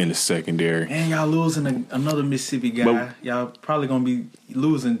in the secondary. And y'all losing another Mississippi guy. But y'all probably gonna be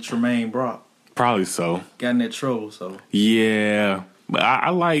losing Tremaine Brock. Probably so. Got in that troll, so. Yeah, but I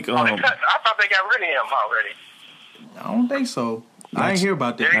like. I thought they got rid of him already. I don't think so. I ain't hear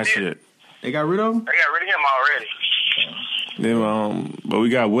about that. That's it. They got rid of him? They got rid of him already. Then, but we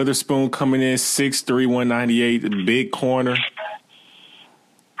got Witherspoon coming in 6'3", 198, big corner.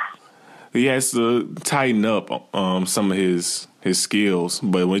 He has to tighten up some of his skills,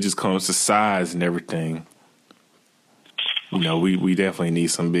 but when it just comes to size and everything, you know, we definitely need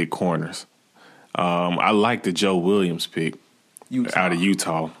some big corners. I like the Joe Williams pick out of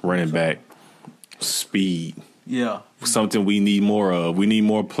Utah, running back, speed. Yeah. Something we need more of. We need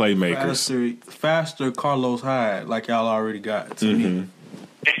more playmakers. Faster Carlos Hyde, like y'all already got to me.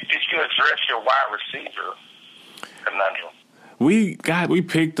 Did you address your wide receiver conundrum? We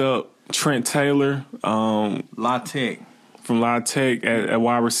picked up Trent Taylor, La Tech. from La Tech at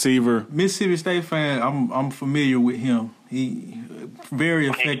wide receiver. Mississippi State fan, I'm familiar with him. He very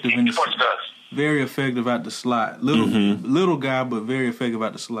effective in the very effective at the slot. Little guy, but very effective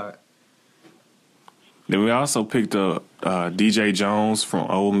at the slot. Then we also picked up DJ Jones from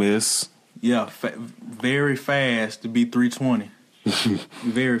Ole Miss. Yeah, very fast to be 320.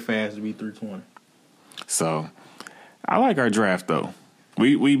 Very fast to be 320. So I like our draft though.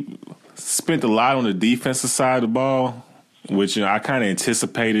 We spent a lot on the defensive side of the ball, which I kind of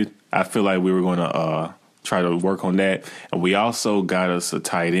anticipated. I feel like we were going to try to work on that, and we also got us a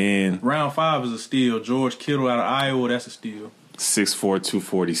tight end. Round 5 is a steal. George Kittle out of Iowa, that's a steal. 6'4",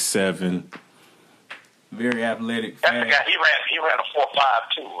 247. Very athletic. That's the guy. He ran a 4.5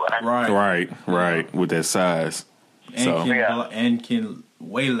 too, right? Right. With that size. And can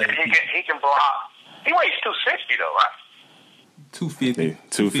waylay. He can block. He weighs 260 though, right? 250.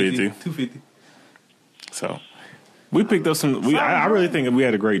 250. So we picked up some. I really think we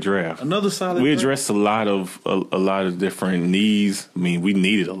had a great draft. Another solid. We addressed a lot of different needs. I mean, we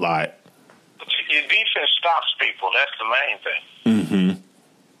needed a lot. Your defense stops people. That's the main thing.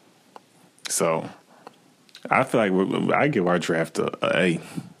 So I feel like I give our draft a A,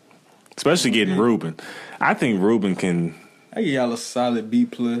 especially getting Reuben. I think Reuben can. I give y'all a solid B+.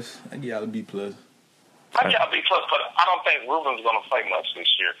 I give y'all a B+. I give y'all a B+, but I don't think Reuben's going to play much this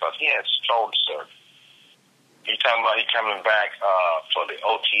year because he has shoulder surgery. He's talking about he coming back for the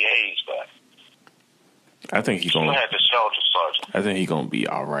OTAs, but I think he's going to have the shoulder surgery. I think he's going to be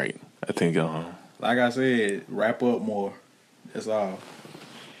all right. I think. Like I said, wrap up more. That's all.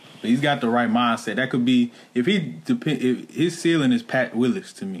 But he's got the right mindset. That could be if his ceiling is Pat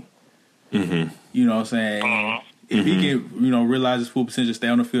Willis to me. You know what I'm saying? If he can, realize his full potential, stay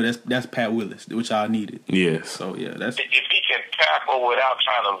on the field, that's Pat Willis, which I needed. Yes. So yeah, that's if he can tackle without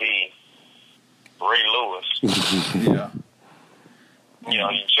trying to be Ray Lewis. Yeah.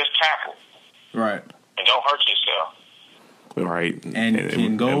 You just tackle. Right. And don't hurt yourself. Right. And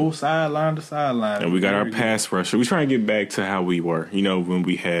can go sideline to sideline. And we got our pass rusher. We're trying to get back to how we were. When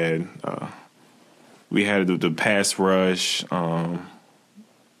we had the pass rush.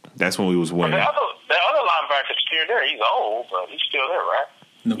 That's when we was winning. Well, the other linebacker's still there. He's old, but he's still there, right?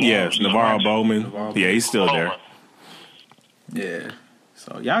 Yes, Navarro Bowman. Yeah, he's still there. Yeah.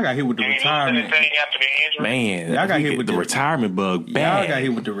 So y'all got hit with the retirement. After the injury? Man, y'all got hit with the retirement bug. Y'all got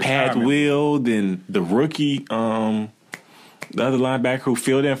hit with the retirement. Pat Will, then the rookie, the other linebacker who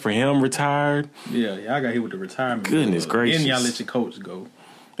filled in for him retired. Yeah, y'all got hit with the retirement. Goodness gracious. And y'all let your coach go.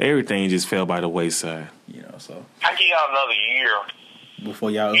 Everything just fell by the wayside. So I give y'all another year.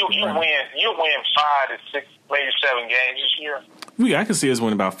 Before y'all you win 5 to 6, maybe 7 games this year. I can see us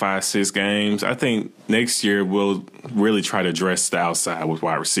winning about 5-6 games. I think next year we'll really try to address the outside with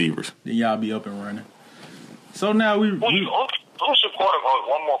wide receivers. Then y'all be up and running. So now who's your quarterback?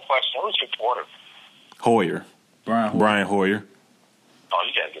 One more question. Who's your quarterback? Hoyer. Brian Hoyer. Brian Hoyer. Oh,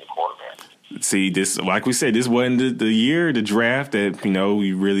 you got to get a quarterback. See, this, like we said, this wasn't the year, the draft that,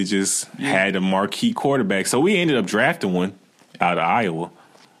 we really just had a marquee quarterback. So we ended up drafting one out of Iowa.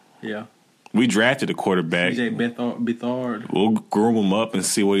 Yeah. We drafted a quarterback. CJ Beathard. We'll groom him up and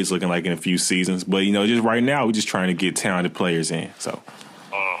see what he's looking like in a few seasons. But, just right now, we're just trying to get talented players in.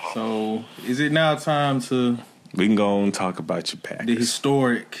 So is it now time to... We can go and talk about your Packers. The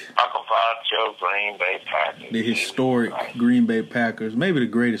historic... Talk about your Green Bay Packers. The historic Green Bay Packers. Maybe the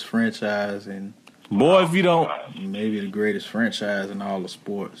greatest franchise in... Boy, if you don't... Maybe the greatest franchise in all of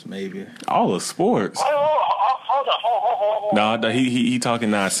sports, maybe. All of sports? Hold on. No, he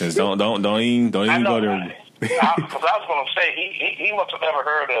talking nonsense. Don't even go there. Because I was going to say, he must have never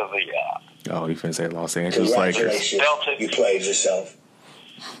heard of the... he finna say Los Angeles Lakers. Celtics. You played yourself.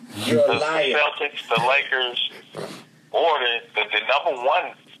 You're a liar. The Celtics, the Lakers, or the number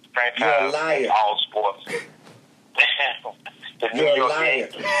one franchise You're a liar. in all sports. The New You're a York liar.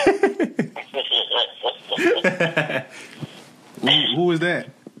 Yankees. Who is that?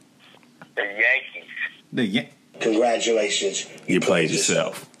 The Yankees. Congratulations. You played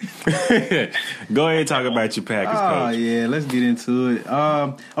yourself. Go ahead and talk about your Packers, coach. Yeah, let's get into it.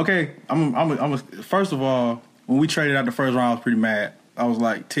 Okay, I'm first of all, when we traded out the first round, I was pretty mad. I was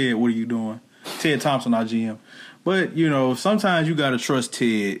like, Ted, what are you doing? Ted Thompson, our GM. But, sometimes you got to trust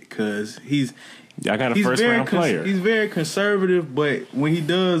Ted because he's got a first-round player. He's very conservative, but when he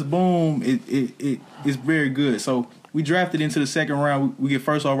does, boom, it's very good. So we drafted into the second round. We get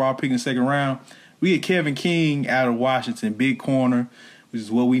first overall pick in the second round. We get Kevin King out of Washington, big corner, which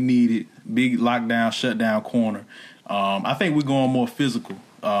is what we needed, big lockdown, shutdown corner. I think we're going more physical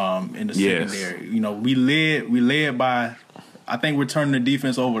in the secondary. We led by, I think we're turning the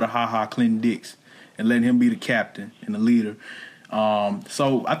defense over to Clinton Dix and letting him be the captain and the leader.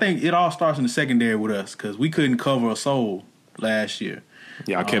 So I think it all starts in the secondary with us because we couldn't cover a soul last year.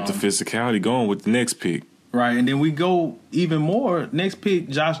 Yeah, I kept the physicality going with the next pick. Right, and then we go even more. Next pick,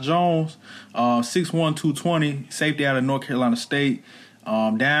 Josh Jones, 6'1", 220, safety out of North Carolina State.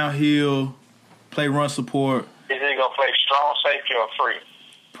 Downhill, play run support. Is he going to play strong safety or free?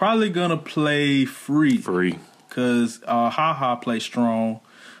 Probably going to play free. Free. Because plays strong.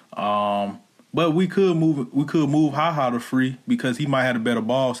 But we could move to free because he might have the better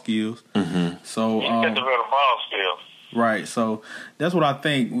ball skills. Mm-hmm. So he got the better ball skills. Right, so that's what I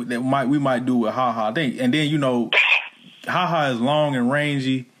think that we might do with I think, and then is long and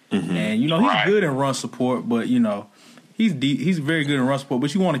rangy, and he's good in run support, but he's very good in run support,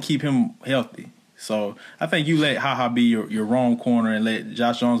 but you want to keep him healthy. So I think you let be your wrong corner and let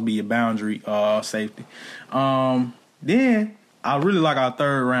Josh Jones be your boundary safety. Then I really like our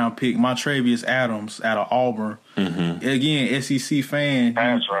third round pick, Montravius Adams out of Auburn. Mm-hmm. Again, SEC fan.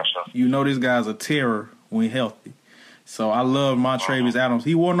 Pass rusher. This guy's a terror when healthy. So I love Montravius Adams.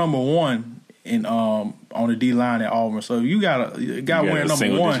 He wore number 1 in on the D line at Auburn. So you got a guy wearing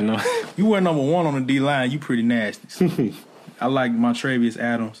number 1. You wear number 1 on the D line, you pretty nasty. So I like Montravius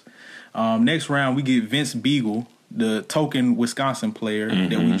Adams. Next round we get Vince Beagle, the token Wisconsin player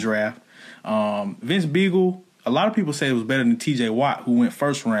that we draft. Vince Beagle, a lot of people say it was better than T.J. Watt, who went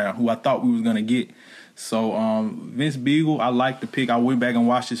first round, who I thought we was gonna get. So Vince Beagle, I like the pick. I went back and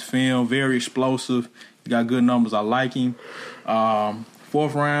watched his film. Very explosive. He got good numbers. I like him.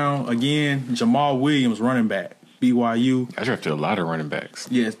 Fourth round, again, Jamal Williams, running back, BYU. I drafted a lot of running backs.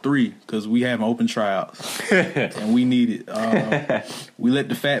 Yeah, 3, because we have open tryouts. And we need it. We let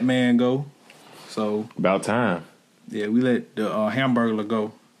the fat man go. So about time. Yeah, we let the Hamburglar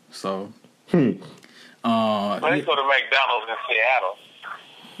go. So Well, he go to McDonald's in Seattle.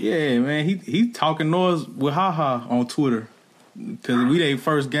 Yeah, man, he talking noise with on Twitter because we their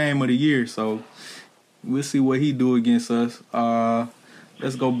first game of the year, so we'll see what he do against us.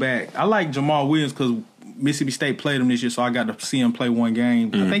 Let's go back. I like Jamal Williams because Mississippi State played him this year, so I got to see him play one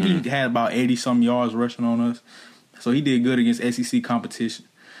game. I think he had about 80-some yards rushing on us, so he did good against SEC competition.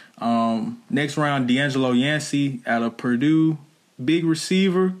 Next round, D'Angelo Yancey out of Purdue, big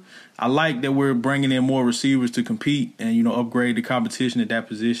receiver. I like that we're bringing in more receivers to compete and, upgrade the competition at that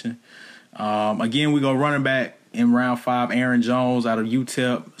position. Again, we go running back in round 5, Aaron Jones out of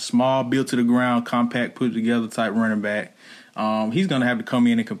UTEP, small, built to the ground, compact, put together type running back. He's going to have to come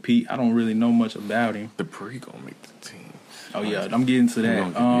in and compete. I don't really know much about him. Dupree going to make the team. Oh, yeah, I'm getting to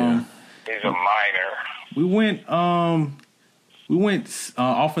that. He's a minor. We went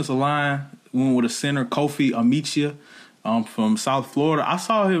offensive line. We went with a center, Kofi Amichia. From South Florida. I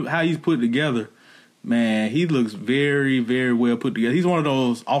saw him how he's put together. Man, he looks very, very well put together. He's one of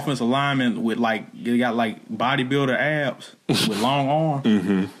those offensive linemen with they got bodybuilder abs with long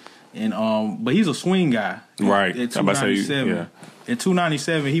arms. And but he's a swing guy. Right. At I'm about to say, 297. yeah. At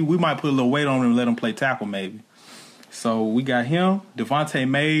 297, we might put a little weight on him and let him play tackle maybe. So we got him, Devontae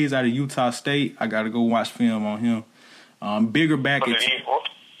Mays out of Utah State. I got to go watch film on him. Bigger back at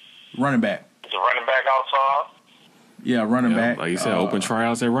running back. Is the running back outside? Yeah, running back. Like you said, open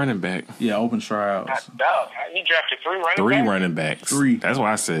tryouts at running back. Yeah, open tryouts. He drafted 3 running backs? 3 running backs. 3. That's what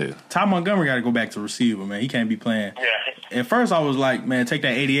I said. Ty Montgomery got to go back to receiver, man. He can't be playing. Yeah. At first, I was like, man, take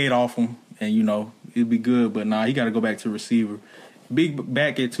that 88 off him, and, it'd be good. But, nah, he got to go back to receiver. Big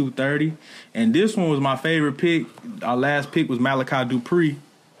back at 230. And this one was my favorite pick. Our last pick was Malachi Dupree,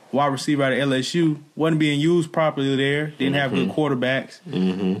 wide receiver out of LSU. Wasn't being used properly there. Didn't have good quarterbacks.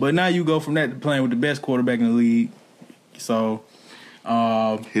 Mm-hmm. But now you go from that to playing with the best quarterback in the league. So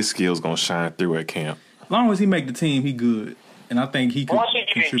his skills going to shine through at camp. As long as he make the team, he good. And I think he could once he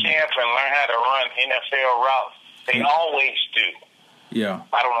get in camp and learn how to run NFL routes, they always do. Yeah.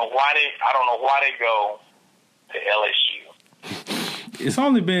 I don't know why they go to LSU. It's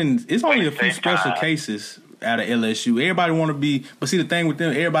only a few special cases out of LSU. Everybody want to be, but see the thing with them,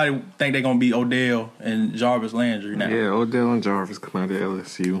 everybody think they're gonna be Odell and Jarvis Landry now. Yeah, Odell and Jarvis come out of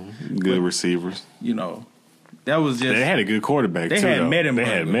LSU, good receivers. That was just they had a good quarterback. They too, had though. Mettenberger. They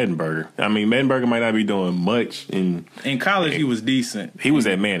had Mettenberger. I mean, Mettenberger might not be doing much in college. He was decent. He was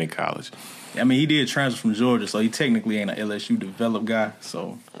that man in college. I mean, he did transfer from Georgia, so he technically ain't an LSU developed guy.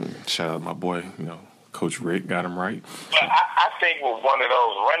 So shout out my boy, Coach Rick got him right. But I think with one of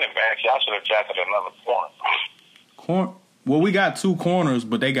those running backs, y'all should have drafted another corner. Well, we got 2 corners,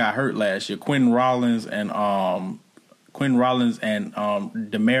 but they got hurt last year. Quentin Rollins and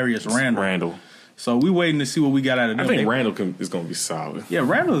Demarius Randall. So we waiting to see what we got out of them. I think Randall is going to be solid. Yeah,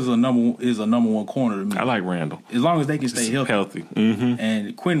 Randall is a number 1 corner to me. I like Randall as long as they can stay healthy. Mm-hmm.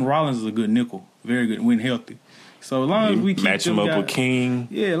 And Quentin Rollins is a good nickel, very good when healthy. So as long as we keep match him up with King,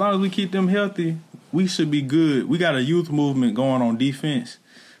 as long as we keep them healthy, we should be good. We got a youth movement going on defense.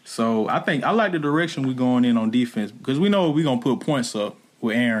 So I like the direction we're going in on defense because we know we're going to put points up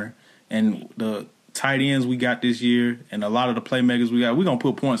with Aaron and the tight ends we got this year and a lot of the playmakers we got. We're going to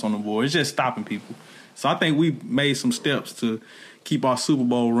put points on the board. It's just stopping people. So I think we made some steps to keep our Super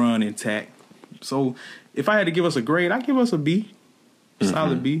Bowl run intact. So if I had to give us a grade, I'd give us a B.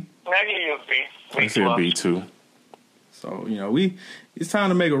 Solid B. I give you a B. I say a B too. So, it's time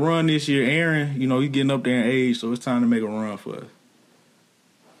to make a run this year. Aaron, he's getting up there in age, so it's time to make a run for us.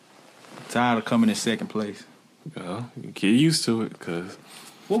 Tired of coming in second place. Get used to it, cause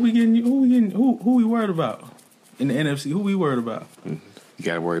who we worried about in the NFC? Who we worried about? You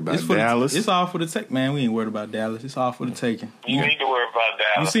got to worry about Dallas. It's all for the take, man. We ain't worried about Dallas. It's all for the taking. You need to worry about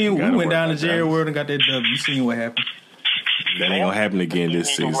Dallas. We went down to Jerry World and got that W. You seen what happened? That ain't gonna happen again this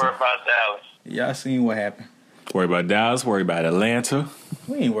season. Worry about Dallas. Yeah, I seen what happened. Worry about Dallas. Worry about Atlanta.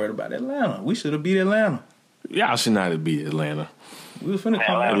 We ain't worried about Atlanta. We should have beat Atlanta. Y'all should not have beat Atlanta. We was finna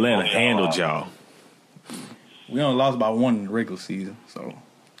come out. Atlanta handled y'all. We only lost by 1 in the regular season, so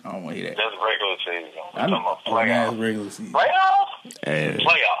I don't want to hear that. That's regular season. I know. That's regular season.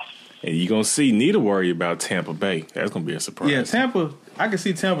 Playoffs? And you're going to see need to worry about Tampa Bay. That's going to be a surprise. Yeah, Tampa. I can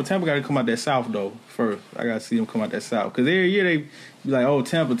see Tampa. Tampa got to come out that South, though, first. I got to see them come out that South. Because every year they be like, oh,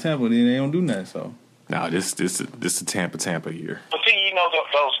 Tampa, then they don't do nothing, so. No, this is Tampa year. But see,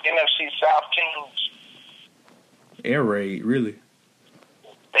 those NFC South teams. Air raid, really.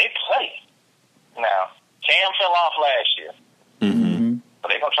 They play. Now, Cam fell off last year. Mm-hmm. But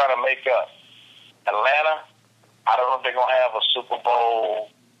they're going to try to make up. Atlanta, I don't know if they're going to have a Super Bowl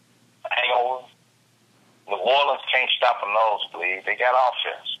hangover. New Orleans can't stop a nosebleed. They got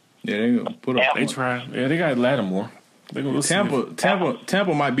offense. Yeah, they gonna put up. They try. Yeah, they got Lattimore.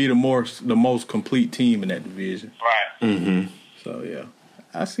 Tampa might be the most complete team in that division. Right. Mm-hmm. So yeah,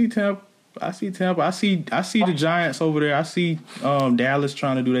 I see Tampa. I see the Giants over there. I see Dallas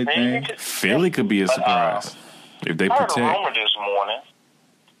trying to do their thing. Philly could be a surprise if they protect. I heard a rumor this morning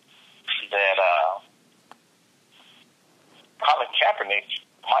that Colin Kaepernick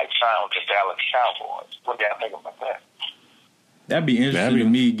might sign with the Dallas Cowboys. What do y'all think about that? That'd be interesting to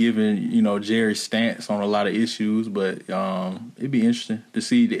me, given Jerry's stance on a lot of issues. But it'd be interesting to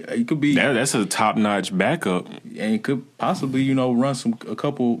see. It could be that's a top-notch backup, and it could possibly run a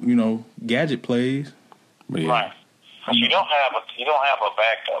couple gadget plays. Yeah. Right. But you don't have a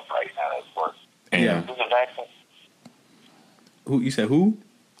backup right now that's working. Yeah. Who's the backup? Who you said? Who?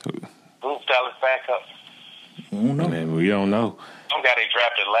 Who's Dallas backup? I don't know. Man, we don't know. Some guy they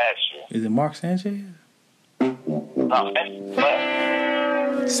drafted last year. Is it Mark Sanchez? No,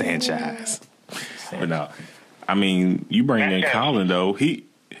 that's Sanchez. But no, I mean, you bring in Colin though.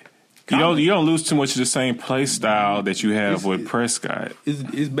 You don't lose too much of the same play style that you have with Prescott.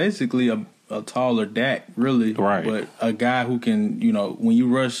 It's basically a taller Dak, really. Right. But a guy who can, when you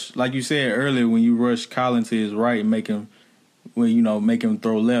rush, like you said earlier, when you rush Collins to his right and make him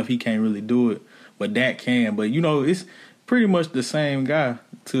throw left, he can't really do it. But Dak can. But, it's pretty much the same guy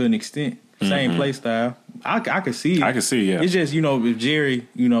to an extent. Same play style. I can see it. I can see, yeah. It's just, if Jerry,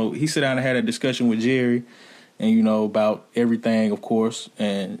 he sat down and had a discussion with Jerry and, about everything, of course.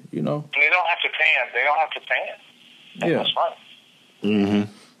 And, And they don't have to pay him. They don't have to pay him. That's fine.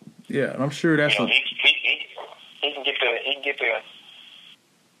 Mm-hmm. Yeah, and I'm sure that's he can get the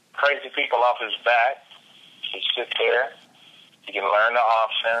crazy people off his back. He sits there. He can learn the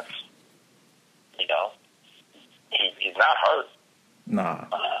offense. He's not hurt. Nah.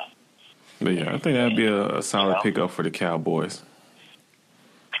 But yeah, I think that'd be a solid pickup for the Cowboys.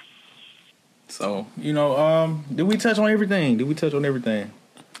 So, did we touch on everything?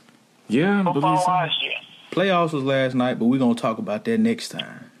 Yeah, I believe so. Playoffs was last night, but we're going to talk about that next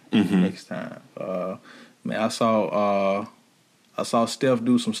time. Mm-hmm. Man, I saw Steph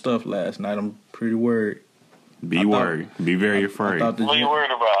do some stuff last night. I'm pretty worried. Be worried. Be very afraid. What are you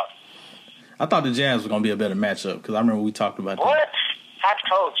worried about? I thought the Jazz was going to be a better matchup because I remember we talked about that. What? I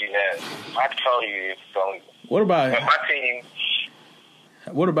told you that. I told you it's going to. What about my team?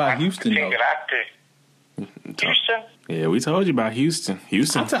 What about Houston, though? Houston? Yeah, we told you about Houston. I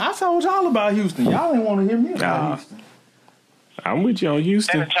told y'all about Houston. Y'all didn't want to hear me about Houston. I'm with you on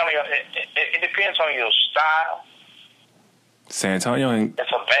Houston. San Antonio, it depends on your style. San Antonio It's a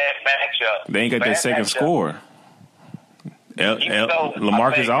bad matchup. They ain't got that second score.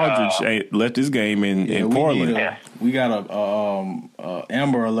 LaMarcus Aldridge left this game in Portland. We got a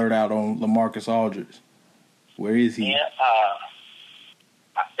Amber Alert out on LaMarcus Aldridge. Where is he? Yeah,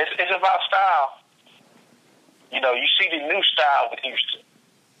 it's about style. You see the new style with Houston.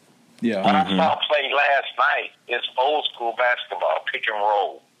 Yeah. What I saw play last night is old school basketball, pick and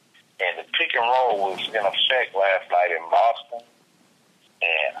roll. And the pick and roll was in effect last night in Boston.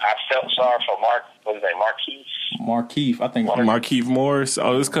 And I felt sorry for Markieff, I think. Markieff Morris.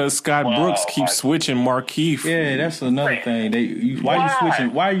 Oh, it's because Scott Brooks keeps switching Markieff. Yeah, that's another thing. Why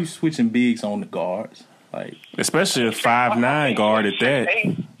are you switching bigs on the guards? Like, especially a 5'9" guard at that.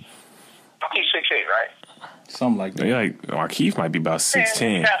 He's 6'8", right? Something like that. Like Markieff might be about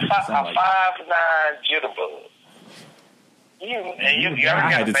 6'10". A 5'9" jitterbug.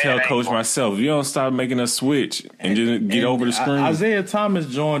 I had to tell Coach myself, you don't stop making us switch and just get over the screen. Isaiah Thomas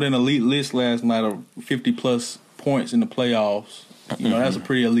joined an elite list last night of 50-plus points in the playoffs. That's a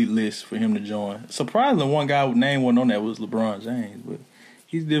pretty elite list for him to join. Surprisingly, one guy with name wasn't on that was LeBron James, but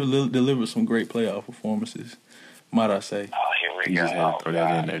he's delivered some great playoff performances, might I say. Oh, here we go. Just had to throw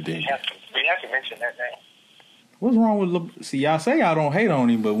that in there, didn't you? We have to mention that name. What's wrong with LeBron? See, y'all say y'all don't hate on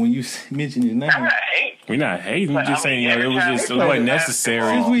him, but when you mention his name, I'm not hating. We're not hating. We're just saying it wasn't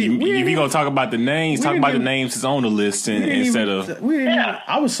necessary. If you're gonna talk about the names, talk about the names that's on the list instead of.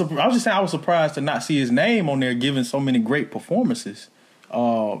 I was just saying I was surprised to not see his name on there, given so many great performances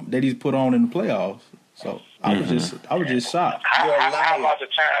that he's put on in the playoffs. So I was just shocked. How about the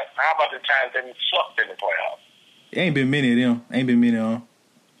times that he sucked in the playoffs? Ain't been many of them. Miami.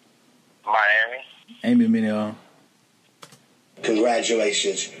 Ain't been many of them.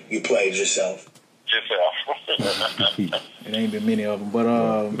 Congratulations, you played yourself. It ain't been many of them, but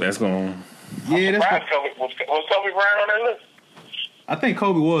that's going. Yeah, that's was Kobe Bryant on that list? I think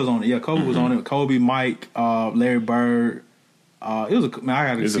Kobe was on it. Yeah, Kobe was on it. Kobe, Mike, Larry Bird. It was I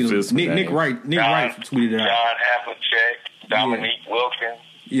got to see Nick Wright. Nick Wright tweeted it out. John Havlicek, Dominique Wilkins.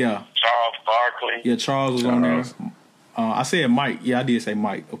 Yeah. Charles Barkley. Yeah, Charles was on there. I said Mike. Yeah, I did say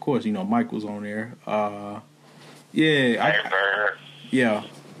Mike. Of course, Mike was on there. Yeah,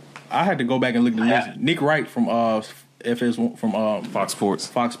 I had to go back and look at the list. Nick Wright from Fox Sports.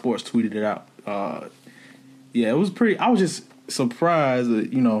 Fox Sports tweeted it out. It was pretty. I was just surprised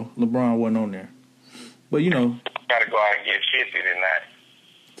that LeBron wasn't on there. But gotta go out and get 50 tonight.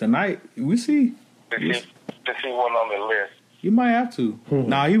 Tonight we see. To see one on the list. You might have to.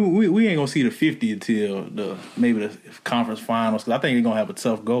 Nah, we ain't gonna see the 50 until maybe the conference finals. Cause I think they're gonna have a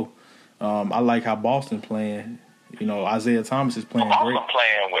tough go. I like how Boston playing. Isaiah Thomas is playing great. Boston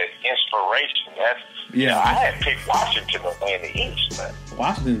playing with inspiration. I had picked Washington to win the East, but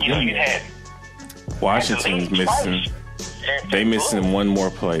Washington's good. Washington's missing. They missing one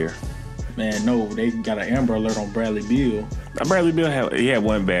more player. Man, no, they got an Amber Alert on Bradley Beal. Bradley Beal had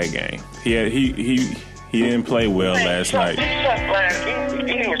one bad game. He didn't play well last night.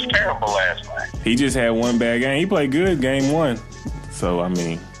 He was terrible last night. He just had one bad game. He played good game one. So I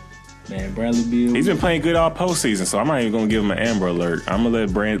mean. Man, Bradley Beal. He's been playing good all postseason, so I'm not even gonna give him an Amber Alert. I'm gonna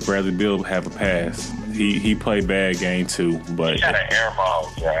let Bradley Beal have a pass. He played bad game too, but He had an air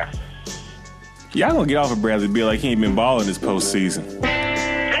ball, yeah. y'all gonna get off of Bradley Beal like he ain't been balling this postseason.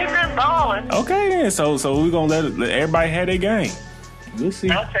 He's been balling. Okay then, so we gonna let everybody have their game. We'll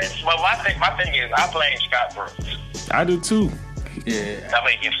see. Okay, well, my thing is, I blame Scott Brooks. I do too. Yeah. I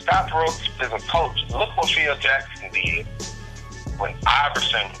mean, if Scott Brooks is a coach, look what Phil Jackson did when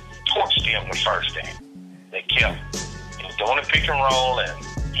Iverson torched him the first game. They kept he was doing the pick and roll, and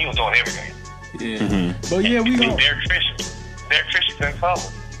he was doing everything. Yeah. Mm-hmm. But yeah, we Derek gonna Fisher couldn't cover.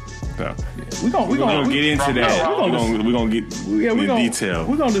 So, we gonna get into that. We're gonna get in detail.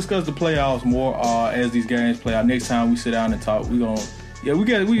 We're gonna discuss the playoffs more as these games play out. Next time we sit down and talk, we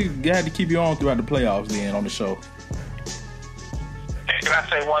had to keep you on throughout the playoffs then on the show. Can I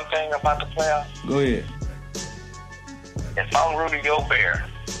say one thing about the playoffs? Go ahead. If I'm Rudy Gobert,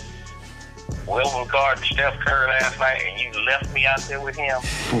 well regarded Steph Curry last night, and you left me out there with him,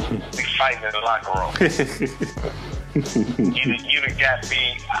 we fighting in the locker room. You'd have got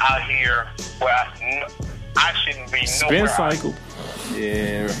me out here where I shouldn't be nowhere. Spin cycle.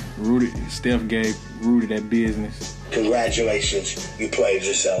 Yeah, Steph gave Rudy that business. Congratulations, you played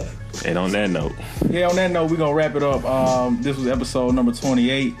yourself. And on that note, we're gonna wrap it up. This was episode number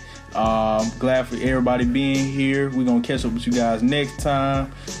 28. Glad for everybody being here. We're gonna catch up with you guys next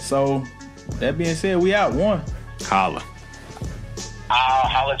time. So that being said, we out. One. holla. I'll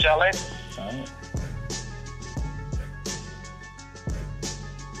holler at y'all later. All right.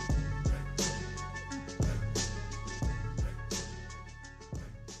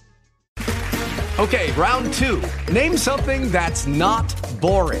 Okay, round two. Name something that's not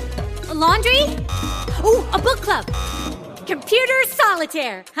boring. A laundry? Ooh, a book club. Computer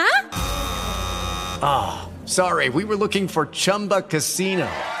solitaire, huh? Ah, sorry, we were looking for Chumba Casino.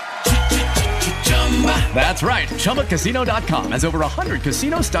 That's right, ChumbaCasino.com has over 100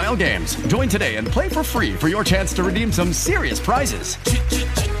 casino-style games. Join today and play for free for your chance to redeem some serious prizes.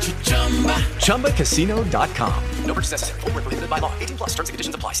 ChumbaCasino.com. No purchase necessary. Void where prohibited by law. 18+ terms and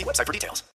conditions apply. See website for details.